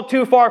doesn't fall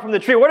too far from the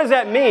tree. What does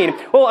that mean?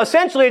 Well,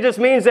 essentially, it just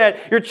means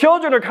that your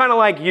children are kind of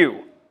like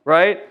you,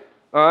 right?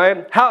 All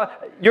right?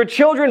 Your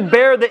children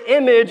bear the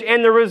image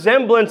and the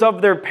resemblance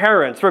of their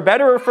parents, for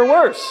better or for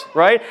worse,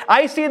 right?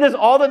 I see this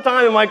all the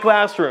time in my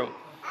classroom.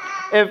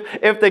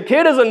 If the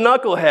kid is a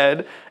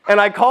knucklehead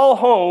and I call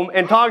home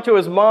and talk to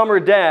his mom or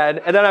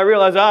dad, and then I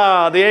realize,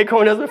 the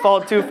acorn doesn't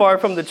fall too far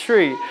from the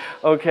tree,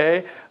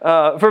 okay?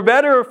 For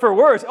better or for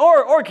worse.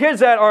 Or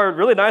kids that are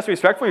really nice,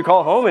 respectful, you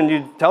call home and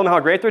you tell them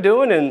how great they're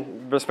doing,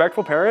 and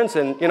respectful parents,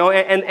 and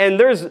and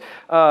there's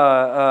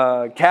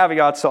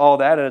caveats to all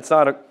that, and it's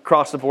not a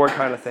across the board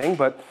kind of thing.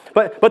 But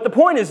the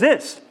point is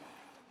this.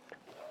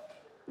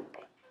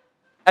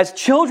 As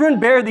children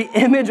bear the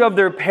image of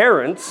their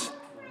parents,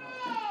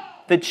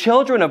 the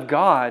children of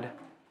God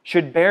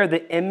should bear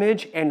the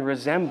image and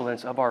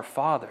resemblance of our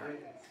Father.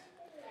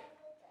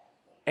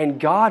 And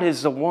God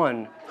is the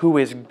one who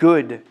is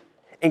good.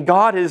 And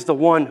God is the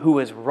one who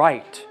is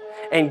right.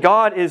 And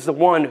God is the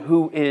one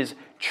who is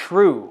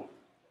true.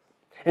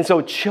 And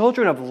so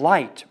children of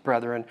light,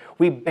 brethren,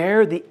 we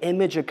bear the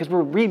image of, because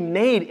we're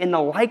remade in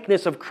the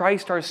likeness of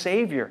Christ our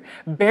Savior,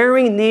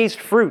 bearing these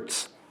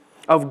fruits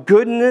of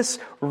goodness,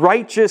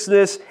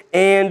 righteousness,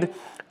 and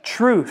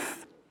truth.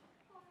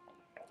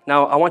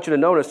 Now, I want you to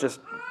notice just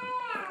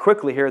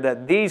quickly here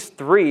that these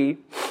three,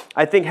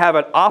 I think, have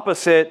an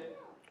opposite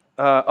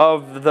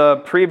of the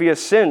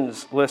previous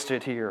sins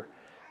listed here.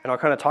 And I'll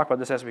kind of talk about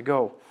this as we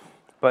go.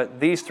 But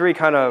these three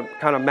kind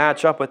of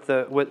match up with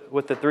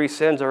the three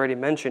sins already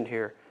mentioned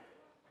here.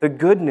 The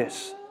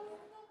goodness.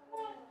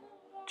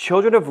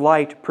 Children of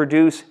light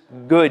produce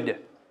good.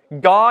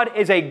 God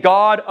is a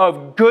God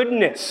of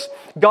goodness.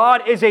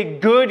 God is a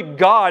good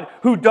God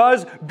who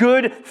does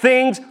good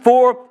things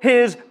for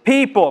His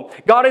people.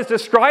 God is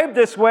described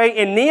this way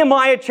in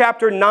Nehemiah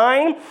chapter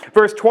 9,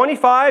 verse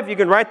 25. You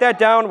can write that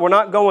down. We're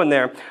not going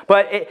there.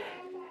 But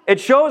it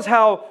shows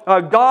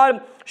how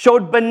God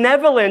showed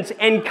benevolence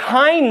and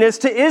kindness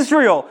to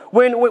Israel.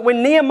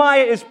 When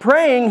Nehemiah is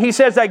praying, he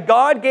says that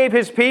God gave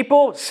His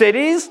people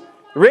cities,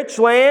 rich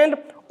land,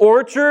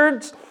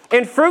 orchards,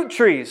 and fruit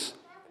trees.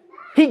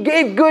 He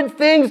gave good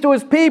things to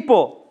His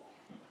people.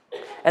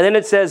 And then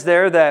it says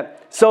there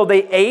that, so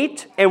they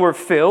ate and were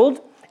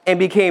filled and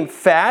became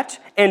fat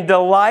and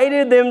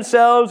delighted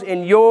themselves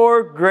in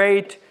your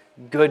great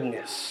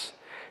goodness.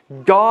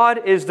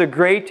 God is the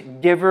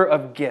great giver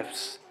of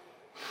gifts.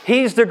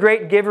 He's the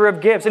great giver of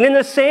gifts. And in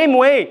the same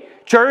way,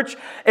 church,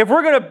 if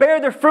we're going to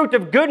bear the fruit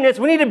of goodness,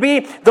 we need to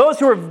be those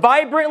who are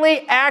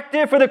vibrantly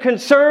active for the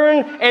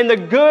concern and the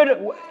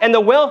good and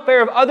the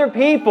welfare of other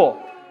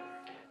people.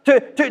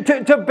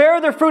 To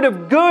bear the fruit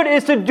of good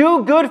is to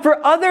do good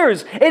for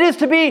others. It is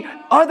to be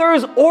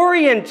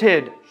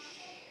others-oriented.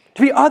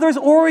 To be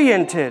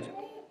others-oriented.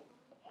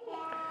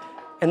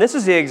 And this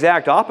is the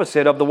exact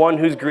opposite of the one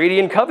who's greedy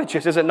and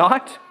covetous, is it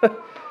not?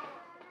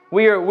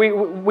 We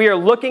are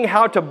looking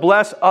how to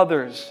bless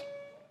others.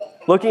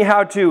 Looking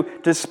how to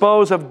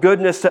dispose of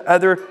goodness to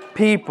other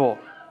people.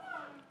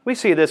 We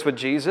see this with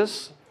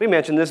Jesus. We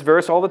mention this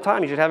verse all the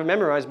time. You should have it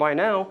memorized by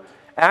now.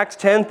 Acts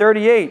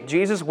 10:38.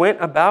 Jesus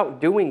went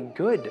about doing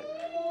good.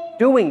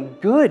 Doing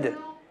good.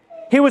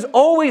 He was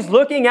always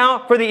looking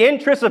out for the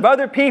interests of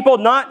other people,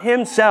 not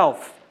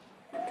Himself.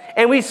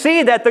 And we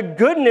see that the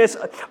goodness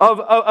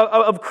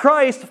of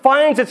Christ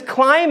finds its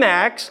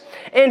climax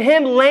in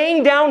Him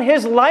laying down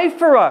His life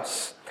for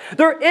us.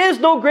 There is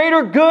no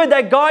greater good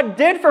that God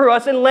did for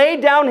us and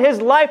laid down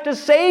His life to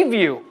save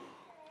you.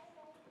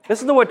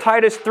 This is what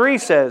Titus 3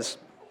 says.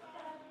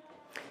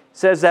 It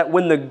says that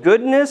when the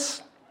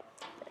goodness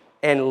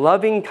and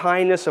loving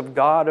kindness of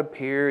God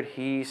appeared,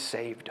 He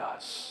saved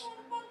us.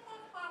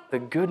 The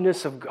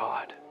goodness of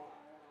God.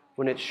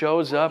 When it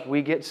shows up,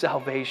 we get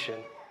salvation.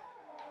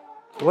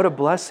 What a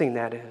blessing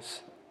that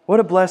is. What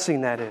a blessing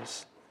that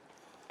is.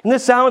 And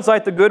this sounds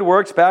like the good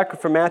works back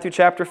from Matthew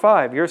chapter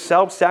 5. Your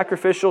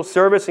self-sacrificial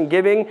service and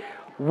giving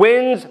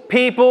wins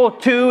people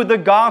to the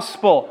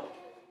gospel.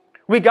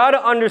 We got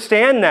to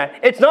understand that.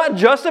 It's not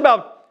just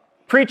about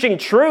preaching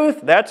truth.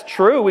 That's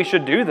true. We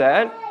should do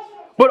that.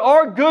 But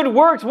our good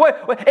works,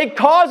 it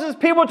causes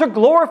people to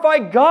glorify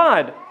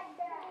God.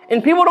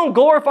 And people don't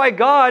glorify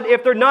God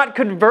if they're not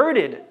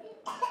converted.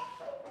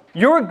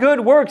 Your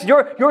good works,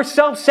 your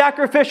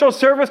self-sacrificial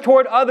service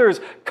toward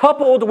others,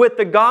 coupled with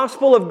the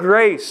gospel of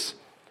grace,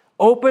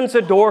 opens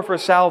the door for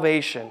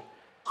salvation.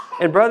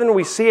 And brethren,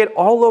 we see it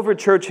all over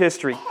church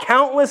history.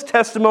 Countless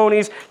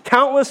testimonies,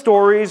 countless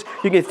stories.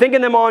 You can think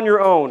of them on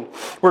your own.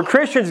 Where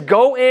Christians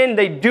go in,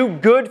 they do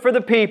good for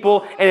the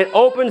people, and it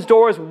opens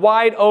doors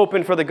wide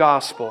open for the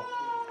gospel.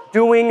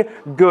 Doing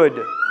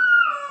good.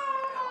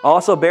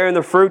 Also bearing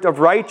the fruit of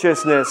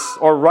righteousness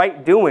or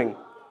right doing.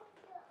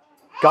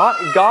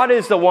 God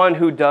is the one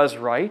who does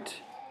right.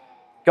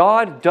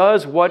 God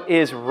does what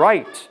is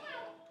right.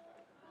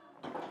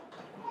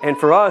 And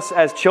for us,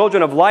 as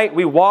children of light,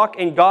 we walk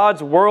in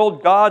God's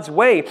world, God's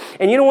way.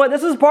 And you know what?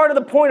 This is part of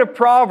the point of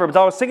Proverbs.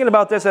 I was thinking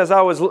about this as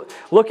I was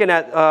looking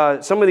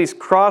at some of these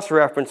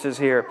cross-references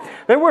here.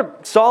 Remember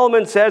what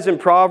Solomon says in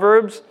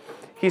Proverbs?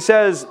 He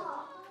says,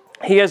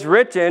 He has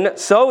written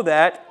so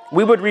that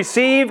we would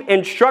receive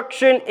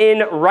instruction in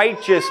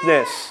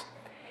righteousness.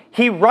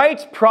 He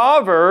writes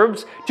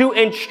Proverbs to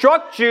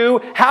instruct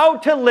you how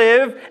to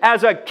live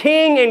as a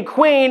king and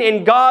queen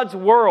in God's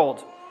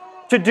world.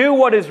 To do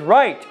what is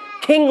right.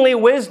 Kingly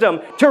wisdom.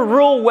 To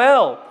rule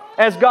well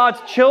as God's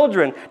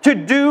children. To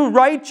do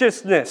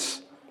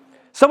righteousness.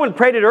 Someone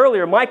prayed it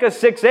earlier. Micah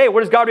 6:8.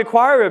 What does God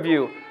require of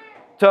you?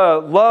 To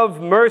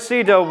love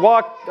mercy, to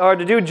walk, or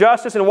to do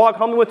justice and walk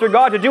humbly with your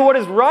God. To do what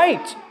is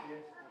right.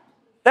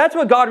 That's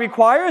what God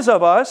requires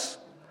of us.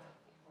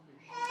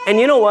 And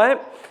you know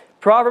what?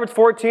 Proverbs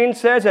 14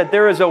 says that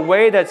there is a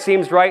way that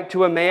seems right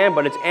to a man,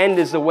 but its end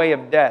is the way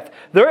of death.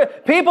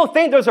 People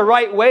think there's a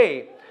right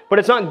way, but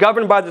it's not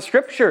governed by the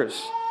Scriptures.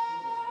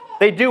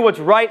 They do what's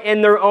right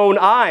in their own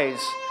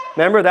eyes.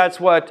 Remember, that's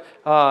what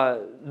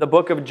the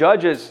book of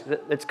Judges,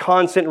 it's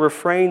constant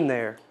refrain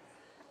there.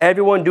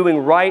 Everyone doing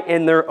right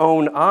in their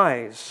own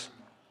eyes.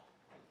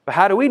 But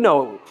how do we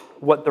know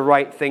what the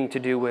right thing to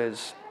do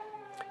is?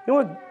 You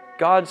know what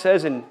God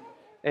says in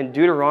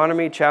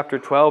Deuteronomy chapter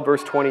 12,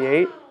 verse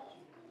 28?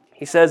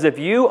 He says, if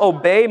you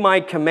obey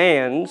my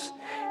commands,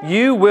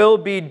 you will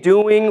be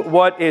doing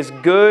what is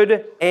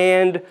good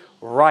and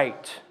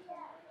right.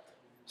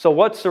 So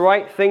what's the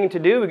right thing to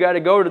do? We got to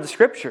go to the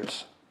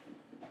Scriptures.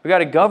 We got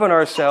to govern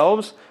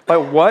ourselves by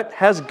what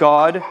has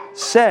God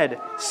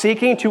said,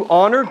 seeking to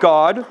honor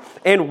God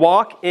and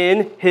walk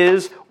in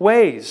His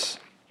ways.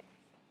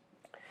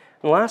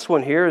 And the last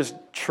one here is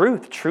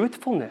truth,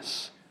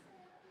 truthfulness.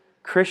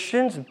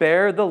 Christians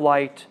bear the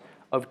light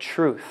of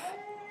truth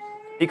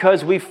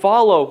because we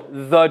follow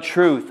the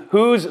truth.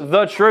 Who's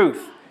the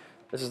truth?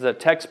 This is the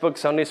textbook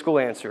Sunday school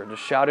answer.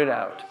 Just shout it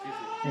out.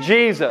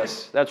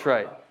 Jesus. That's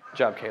right. Good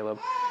job, Caleb.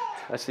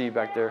 I see you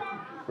back there.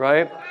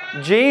 Right?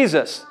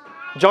 Jesus.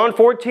 John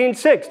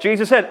 14:6.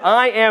 Jesus said,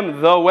 I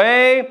am the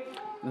way,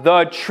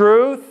 the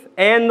truth,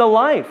 and the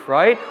life.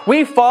 Right?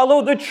 We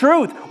follow the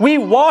truth. We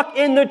walk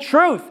in the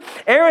truth.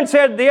 Aaron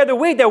said the other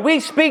week that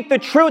we speak the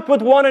truth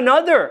with one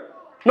another.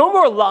 No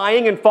more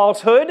lying and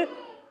falsehood.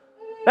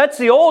 That's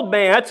the old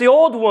man. That's the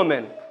old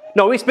woman.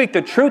 No, we speak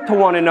the truth to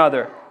one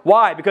another.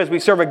 Why? Because we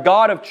serve a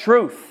God of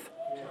truth.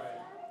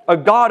 A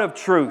God of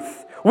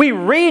truth. We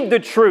read the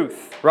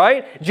truth,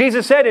 right?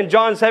 Jesus said in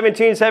John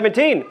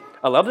 17:17,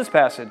 I love this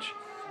passage.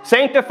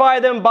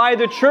 Sanctify them by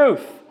the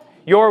truth.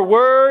 Your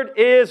word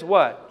is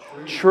what?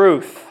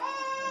 Truth.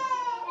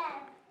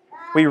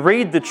 We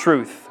read the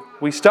truth.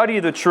 We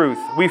study the truth.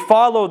 We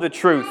follow the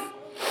truth.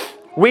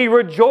 We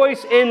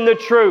rejoice in the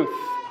truth.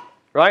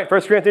 Right?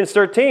 1 Corinthians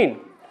 13.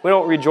 We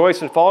don't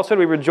rejoice in falsehood.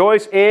 We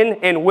rejoice in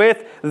and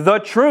with the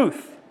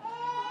truth.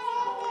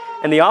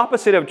 And the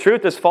opposite of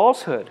truth is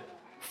falsehood.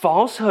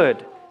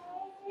 Falsehood.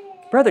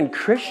 Brethren,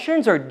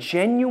 Christians are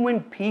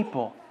genuine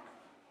people.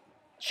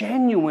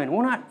 Genuine.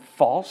 We're not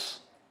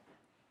false.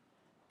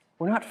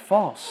 We're not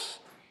false.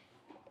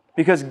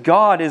 Because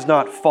God is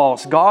not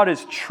false. God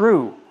is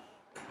true.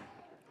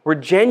 We're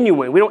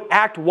genuine. We don't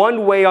act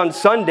one way on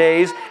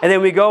Sundays and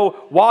then we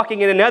go walking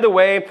in another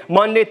way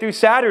Monday through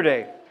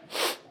Saturday.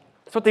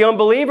 That's what the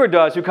unbeliever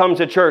does who comes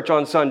to church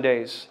on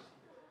Sundays.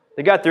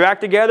 They got their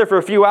act together for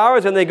a few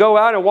hours and they go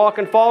out and walk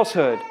in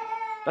falsehood.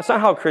 That's not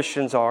how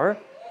Christians are.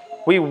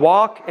 We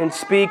walk and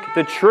speak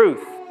the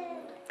truth.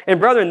 And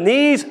brethren,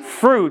 these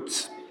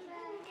fruits,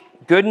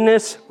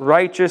 goodness,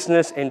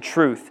 righteousness, and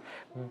truth,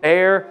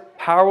 bear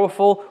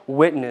powerful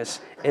witness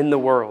in the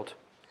world.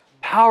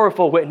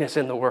 Powerful witness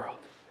in the world.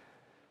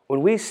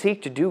 When we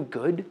seek to do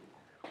good,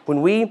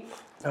 when we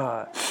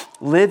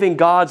live in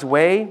God's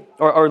way,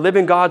 or live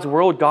in God's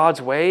world God's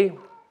way,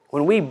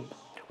 when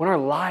our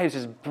lives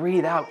just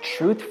breathe out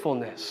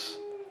truthfulness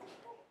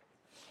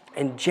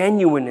and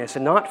genuineness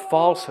and not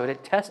falsehood,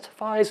 it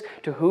testifies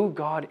to who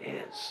God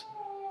is.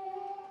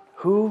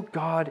 Who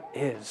God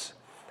is.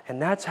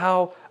 And that's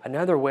how,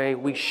 another way,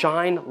 we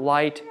shine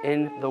light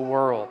in the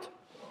world.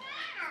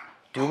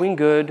 Doing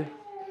good,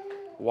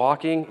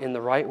 walking in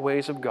the right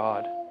ways of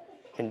God,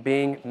 and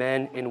being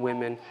men and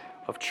women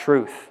of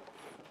truth.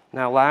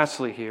 Now,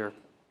 lastly here,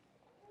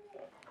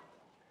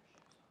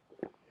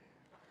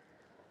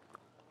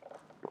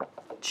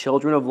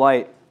 children of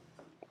light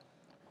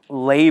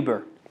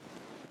labor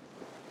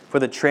for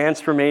the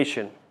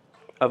transformation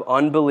of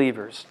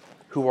unbelievers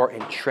who are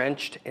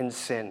entrenched in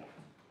sin.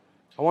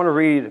 I want to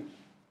read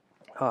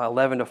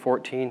 11 to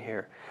 14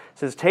 here. It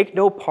says, take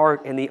no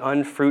part in the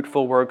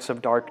unfruitful works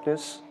of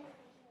darkness,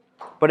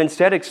 but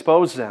instead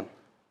expose them.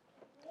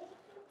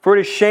 For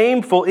it is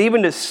shameful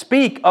even to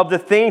speak of the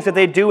things that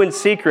they do in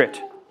secret.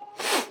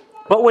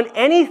 But when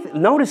anything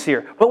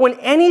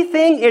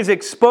is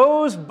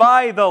exposed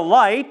by the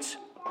light,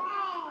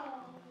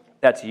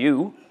 that's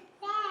you,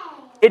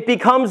 it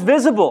becomes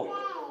visible.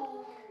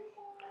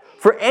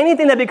 For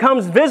anything that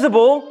becomes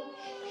visible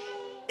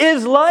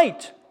is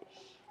light.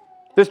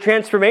 There's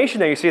transformation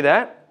there, you see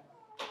that?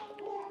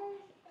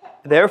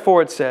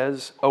 Therefore it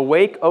says,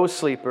 awake, O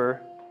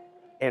sleeper,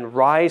 and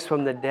rise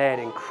from the dead,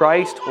 and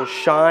Christ will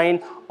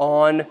shine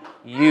on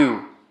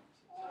you.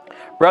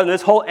 Brother,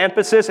 this whole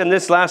emphasis in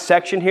this last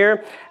section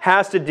here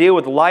has to deal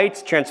with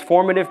light's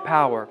transformative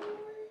power.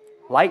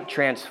 Light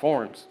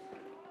transforms.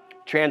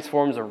 It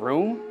transforms a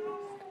room.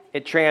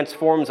 It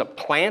transforms a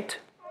plant.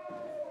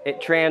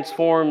 It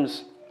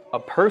transforms a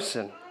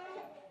person.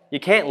 You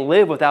can't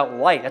live without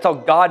light. That's how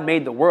God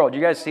made the world. You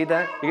guys see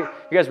that? You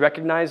guys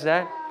recognize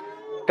that?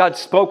 God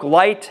spoke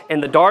light in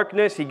the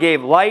darkness. He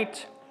gave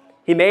light.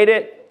 He made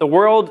it, the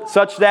world,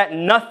 such that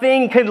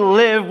nothing can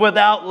live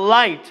without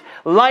light.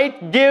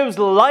 Light gives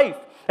life.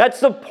 That's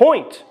the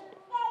point.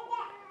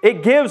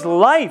 It gives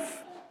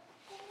life.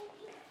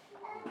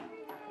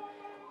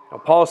 Now,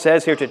 Paul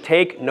says here to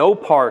take no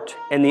part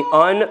in the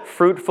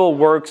unfruitful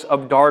works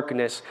of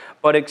darkness,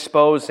 but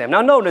expose them.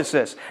 Now notice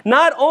this.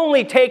 Not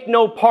only take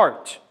no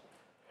part.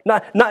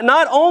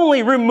 Not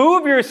only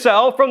remove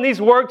yourself from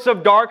these works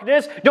of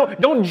darkness,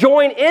 don't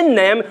join in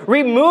them,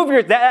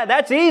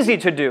 that's easy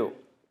to do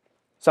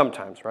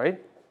sometimes,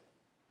 right?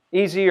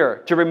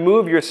 Easier to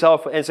remove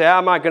yourself and say,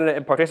 I'm not going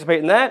to participate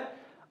in that.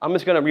 I'm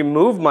just going to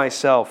remove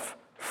myself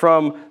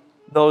from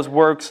those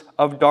works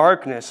of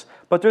darkness.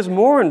 But there's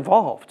more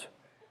involved.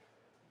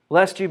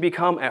 Lest you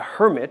become a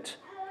hermit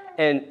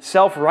and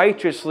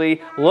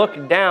self-righteously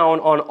look down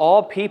on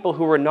all people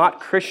who are not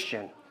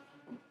Christian.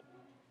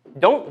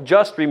 Don't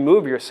just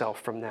remove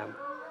yourself from them.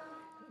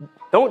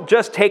 Don't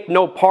just take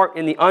no part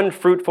in the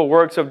unfruitful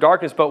works of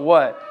darkness, but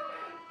what?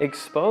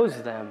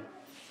 Expose them.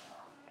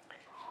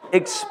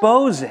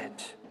 Expose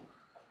it.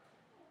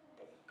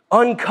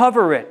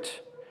 Uncover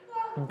it.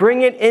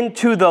 Bring it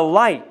into the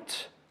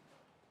light.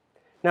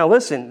 Now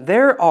listen,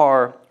 there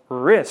are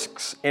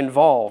risks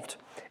involved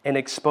in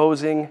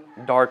exposing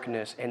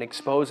darkness and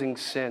exposing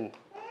sin.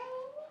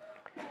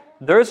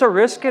 There's a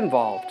risk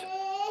involved.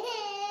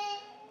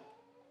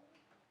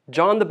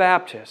 John the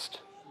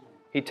Baptist,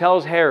 he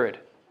tells Herod,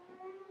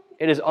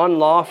 it is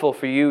unlawful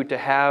for you to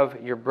have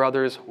your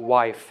brother's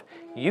wife.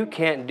 You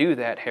can't do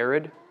that,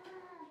 Herod.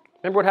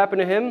 Remember what happened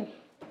to him?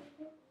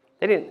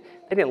 They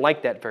didn't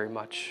like that very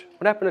much.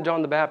 What happened to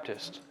John the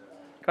Baptist?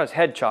 Got his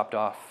head chopped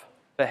off,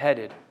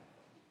 beheaded.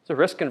 There's a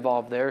risk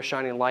involved there,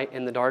 shining light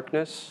in the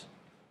darkness.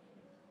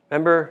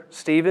 Remember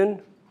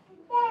Stephen?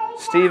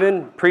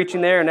 Stephen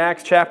preaching there in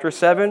Acts chapter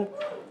 7,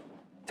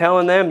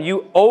 telling them,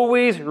 you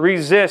always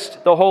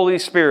resist the Holy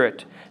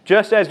Spirit.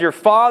 Just as your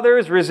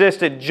fathers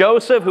resisted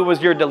Joseph, who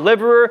was your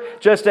deliverer,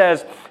 just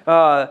as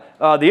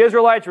the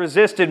Israelites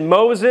resisted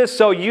Moses,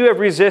 so you have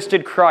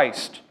resisted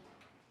Christ.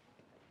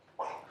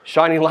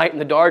 Shining light in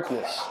the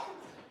darkness.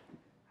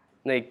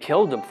 And they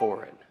killed him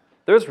for it.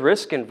 There's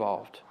risk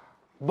involved.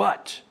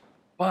 But,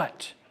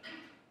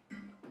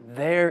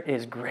 there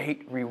is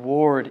great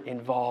reward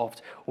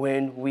involved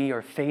when we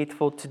are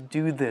faithful to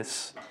do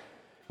this.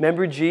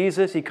 Remember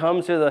Jesus? He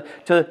comes to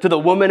the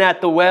woman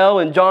at the well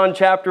in John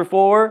chapter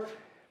 4.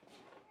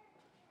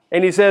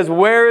 And he says,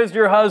 where is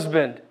your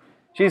husband?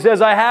 She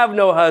says, I have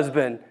no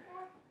husband.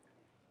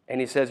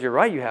 And he says, you're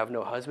right, you have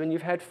no husband.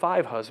 You've had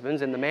 5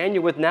 husbands, and the man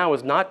you're with now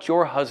is not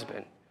your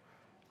husband.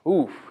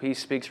 Ooh, he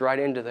speaks right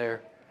into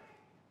there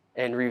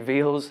and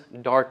reveals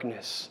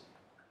darkness.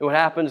 And what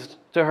happens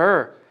to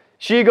her?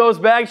 She goes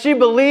back, she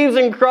believes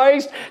in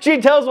Christ. She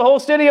tells the whole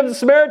city of the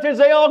Samaritans,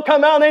 they all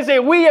come out and they say,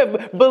 we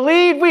have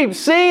believed, we've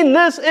seen,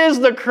 this is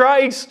the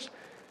Christ.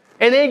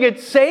 And they get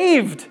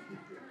saved.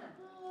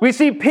 We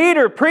see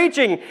Peter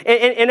preaching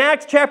in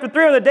Acts chapter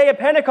 3 on the day of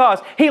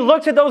Pentecost. He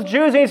looks at those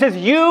Jews and he says,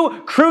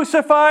 you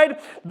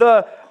crucified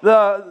the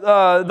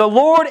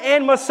Lord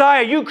and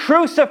Messiah. You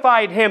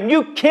crucified him.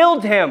 You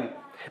killed him.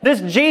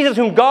 This Jesus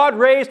whom God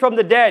raised from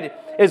the dead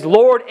is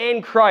Lord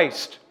and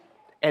Christ.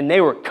 And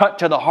they were cut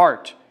to the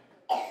heart.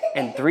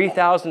 And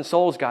 3,000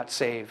 souls got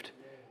saved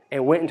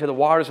and went into the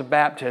waters of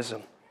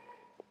baptism,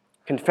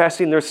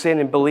 confessing their sin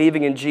and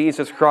believing in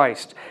Jesus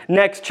Christ.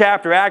 Next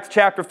chapter, Acts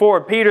chapter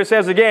 4, Peter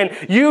says again,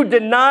 you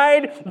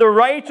denied the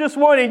righteous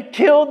one and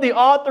killed the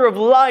author of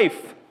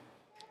life,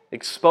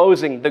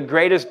 exposing the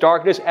greatest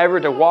darkness ever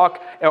to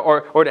walk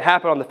or to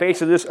happen on the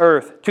face of this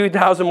earth.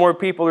 2,000 more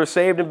people are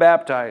saved and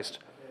baptized.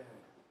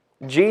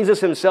 Jesus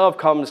himself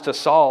comes to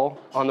Saul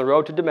on the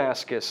road to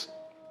Damascus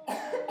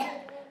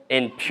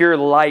in pure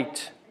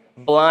light.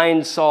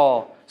 Blind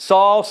Saul.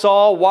 Saul,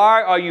 Saul,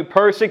 why are you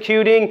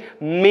persecuting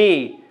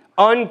me?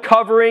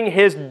 Uncovering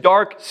his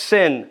dark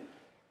sin.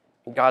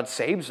 God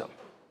saves him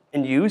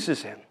and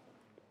uses him.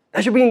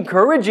 That should be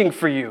encouraging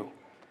for you.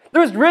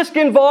 There's risk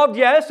involved,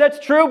 yes, that's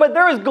true, but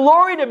there is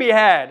glory to be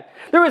had.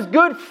 There is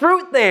good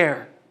fruit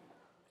there.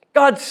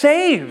 God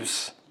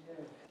saves.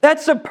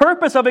 That's the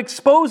purpose of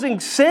exposing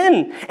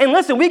sin. And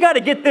listen, we got to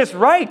get this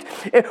right.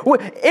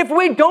 If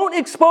we don't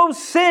expose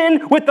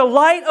sin with the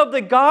light of the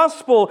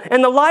gospel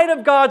and the light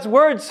of God's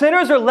word,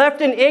 sinners are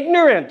left in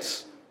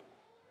ignorance.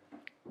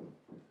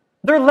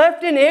 They're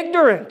left in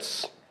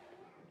ignorance.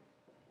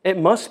 It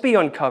must be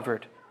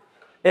uncovered.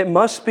 It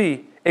must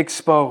be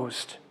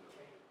exposed.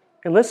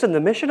 And listen, the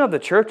mission of the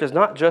church is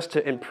not just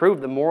to improve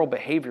the moral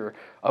behavior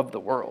of the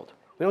world.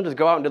 We don't just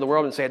go out into the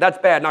world and say, that's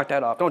bad, knock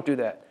that off. Don't do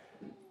that.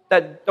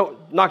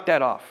 Don't knock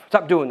that off.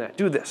 Stop doing that.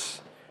 Do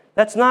this.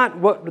 That's not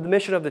what the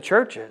mission of the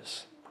church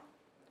is.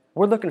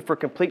 We're looking for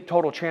complete,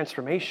 total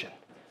transformation.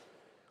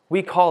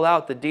 We call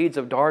out the deeds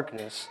of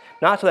darkness,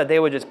 not so that they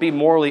would just be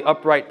morally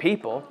upright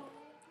people,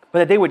 but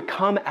that they would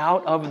come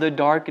out of the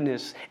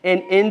darkness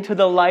and into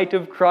the light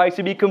of Christ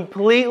and be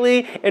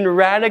completely and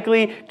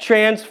radically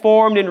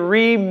transformed and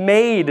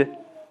remade.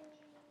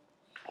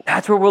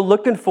 That's what we're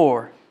looking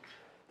for.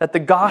 That the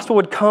gospel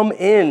would come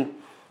in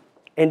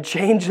and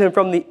change them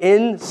from the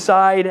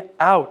inside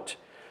out.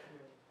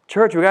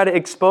 Church, we got to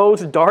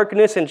expose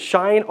darkness and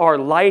shine our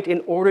light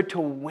in order to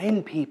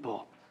win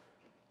people.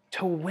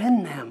 To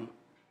win them.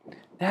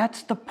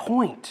 That's the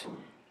point.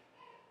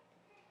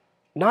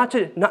 Not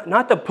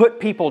to put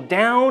people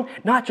down,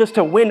 not just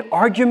to win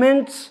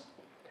arguments,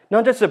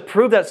 not just to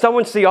prove that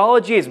someone's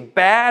theology is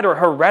bad or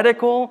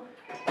heretical.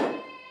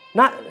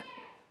 Not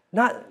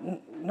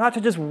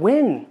to just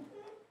win,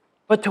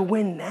 but to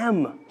win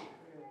them.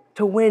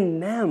 To win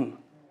them.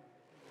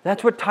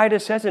 That's what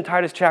Titus says in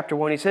Titus chapter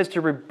 1. He says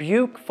to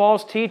rebuke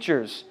false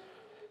teachers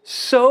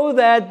so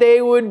that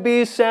they would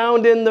be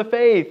sound in the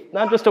faith.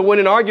 Not just to win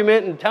an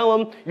argument and tell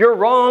them you're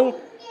wrong,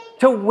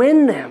 to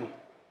win them.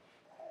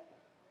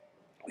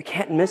 We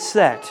can't miss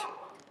that.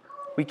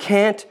 We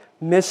can't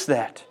miss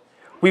that.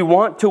 We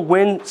want to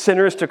win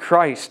sinners to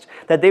Christ,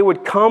 that they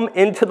would come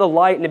into the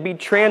light and be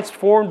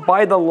transformed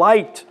by the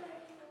light.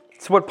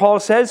 It's what Paul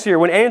says here.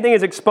 When anything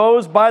is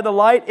exposed by the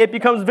light, it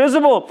becomes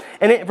visible.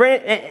 And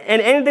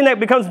anything that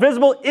becomes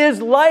visible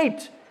is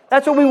light.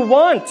 That's what we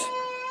want.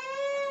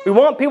 We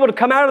want people to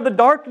come out of the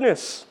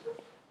darkness.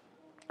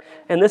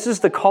 And this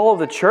is the call of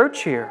the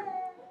church here.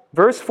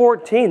 Verse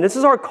 14, this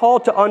is our call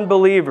to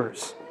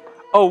unbelievers.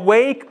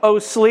 Awake, O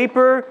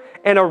sleeper,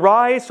 and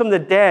arise from the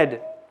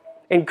dead,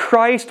 and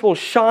Christ will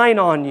shine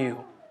on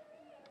you.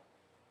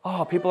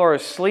 Oh, people are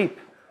asleep.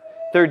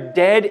 They're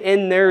dead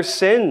in their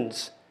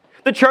sins.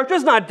 The church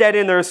is not dead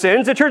in their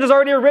sins. The church has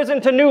already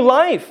arisen to new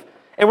life.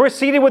 And we're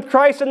seated with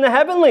Christ in the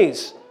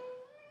heavenlies.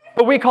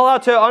 But we call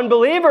out to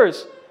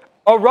unbelievers,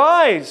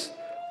 arise,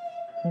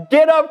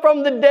 get up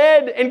from the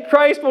dead, and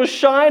Christ will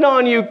shine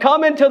on you.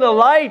 Come into the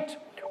light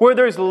where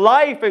there's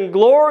life and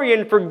glory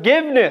and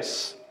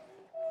forgiveness.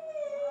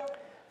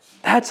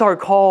 That's our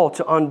call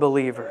to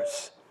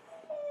unbelievers.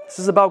 This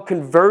is about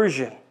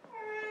conversion.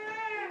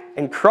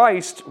 And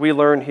Christ, we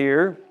learn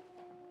here,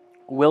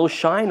 will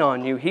shine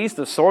on you. He's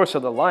the source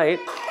of the light.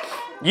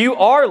 You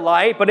are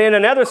light, but in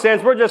another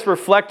sense, we're just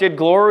reflected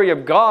glory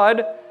of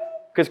God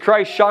because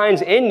Christ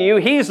shines in you.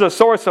 He's the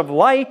source of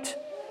light.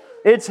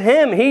 It's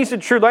Him. He's the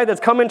true light that's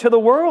come into the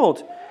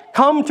world.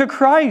 Come to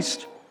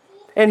Christ,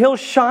 and He'll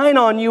shine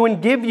on you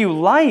and give you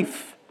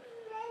life.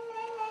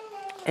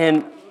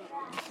 And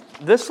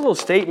this little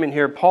statement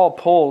here, Paul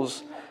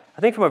pulls,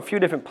 I think from a few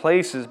different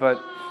places, but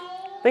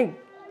I think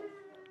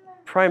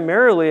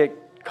primarily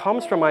it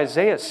comes from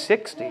Isaiah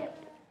 60.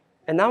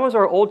 And that was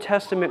our Old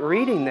Testament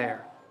reading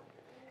there.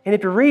 And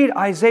if you read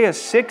Isaiah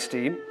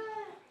 60,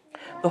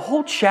 the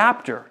whole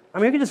chapter, I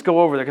mean, you can just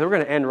go over there because we're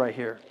going to end right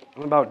here.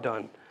 I'm about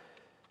done.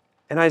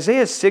 In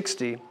Isaiah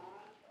 60,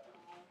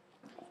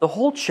 the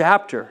whole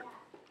chapter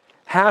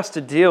has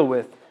to deal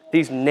with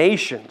these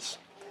nations,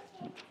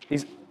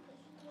 these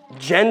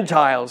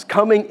Gentiles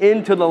coming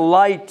into the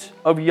light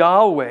of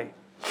Yahweh,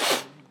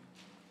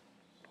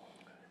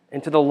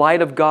 into the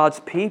light of God's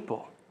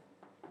people.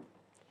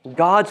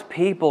 God's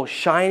people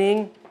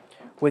shining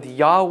with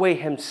Yahweh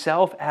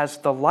Himself as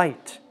the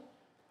light.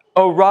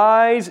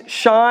 Arise,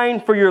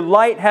 shine, for your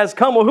light has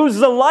come. Well, who's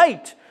the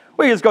light?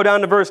 We just go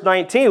down to verse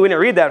 19. We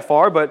didn't read that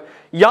far, but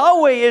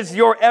Yahweh is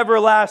your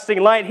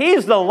everlasting light.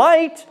 He's the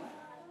light.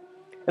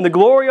 And the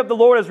glory of the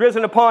Lord has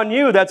risen upon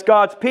you. That's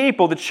God's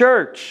people, the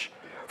church.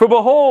 For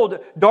behold,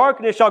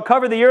 darkness shall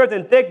cover the earth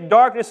and thick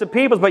darkness of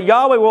peoples, but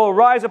Yahweh will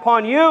arise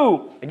upon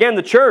you, again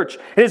the church,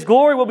 and His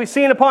glory will be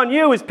seen upon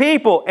you, His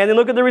people. And then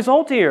look at the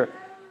result here.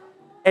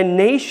 And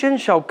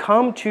nations shall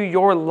come to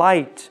your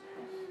light,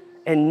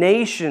 and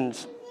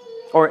nations,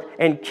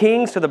 and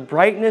kings to the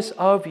brightness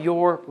of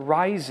your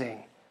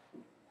rising.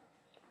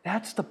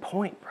 That's the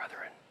point,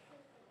 brethren.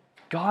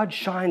 God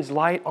shines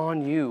light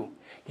on you.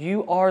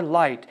 You are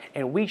light,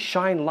 and we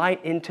shine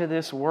light into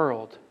this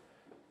world.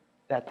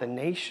 That the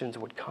nations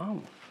would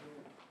come.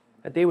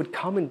 That they would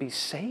come and be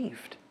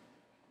saved.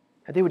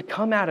 That they would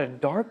come out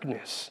of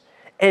darkness.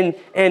 And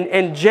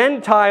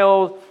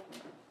Gentile,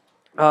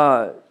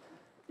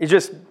 it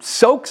just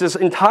soaks this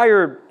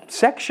entire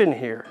section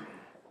here.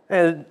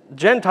 And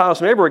Gentiles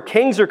from everywhere,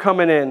 kings are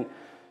coming in.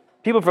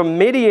 People from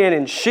Midian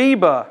and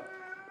Sheba.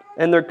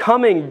 And they're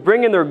coming,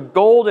 bringing their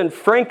gold and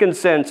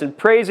frankincense and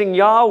praising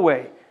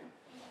Yahweh.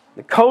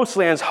 The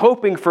coastlands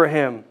hoping for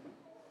Him.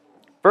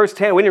 Verse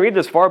 10, we didn't read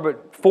this far,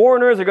 but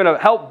foreigners are going to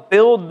help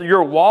build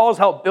your walls,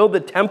 help build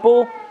the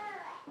temple.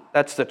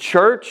 That's the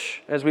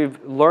church, as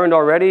we've learned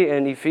already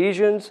in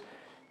Ephesians.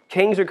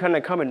 Kings are going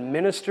to come and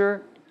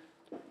minister.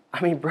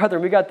 I mean, brother,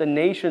 we got the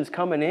nations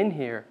coming in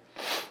here.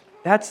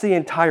 That's the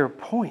entire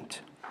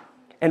point.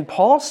 And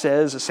Paul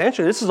says,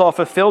 essentially, this is all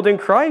fulfilled in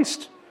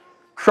Christ.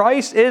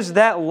 Christ is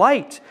that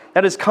light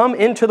that has come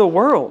into the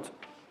world.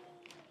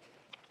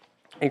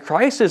 And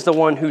Christ is the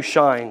one who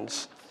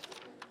shines.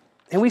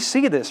 And we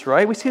see this,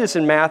 right? We see this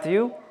in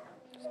Matthew,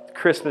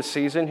 Christmas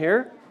season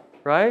here,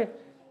 right?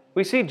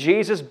 We see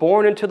Jesus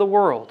born into the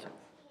world.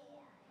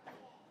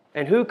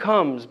 And who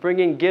comes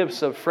bringing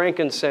gifts of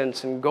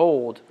frankincense and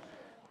gold?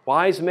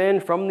 Wise men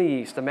from the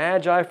east, the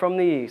Magi from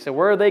the east. And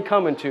where are they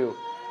coming to?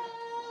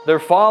 They're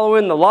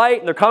following the light,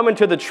 and they're coming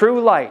to the true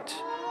light.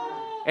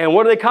 And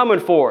what are they coming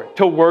for?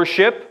 To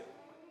worship.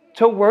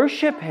 To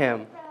worship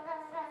Him.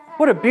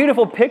 What a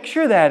beautiful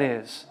picture that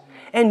is.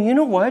 And you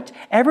know what?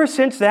 Ever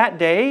since that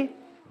day,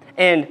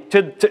 and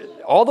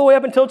all the way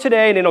up until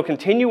today, and it'll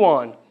continue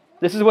on.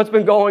 This is what's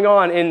been going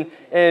on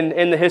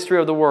in the history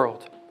of the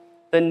world.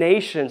 The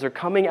nations are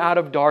coming out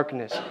of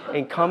darkness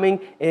and coming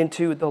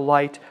into the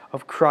light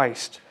of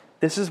Christ.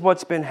 This is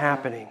what's been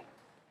happening.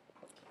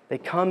 They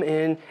come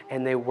in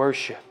and they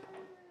worship.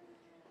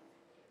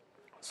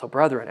 So,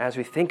 brethren, as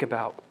we think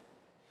about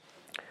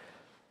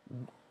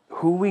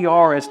who we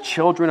are as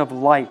children of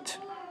light,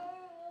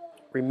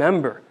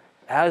 remember,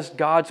 as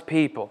God's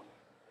people,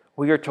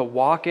 we are to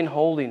walk in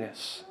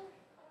holiness.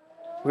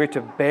 We are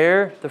to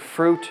bear the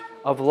fruit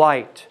of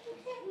light.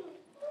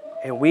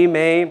 And we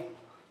may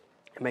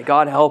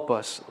God help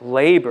us,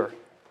 labor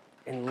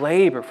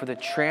for the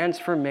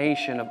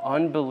transformation of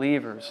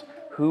unbelievers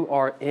who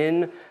are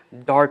in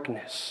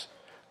darkness,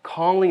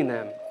 calling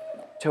them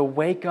to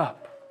wake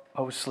up,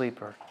 O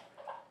sleeper,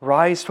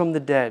 rise from the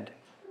dead,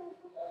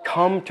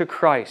 come to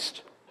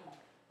Christ,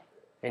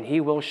 and He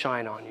will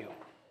shine on you.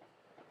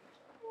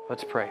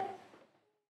 Let's pray.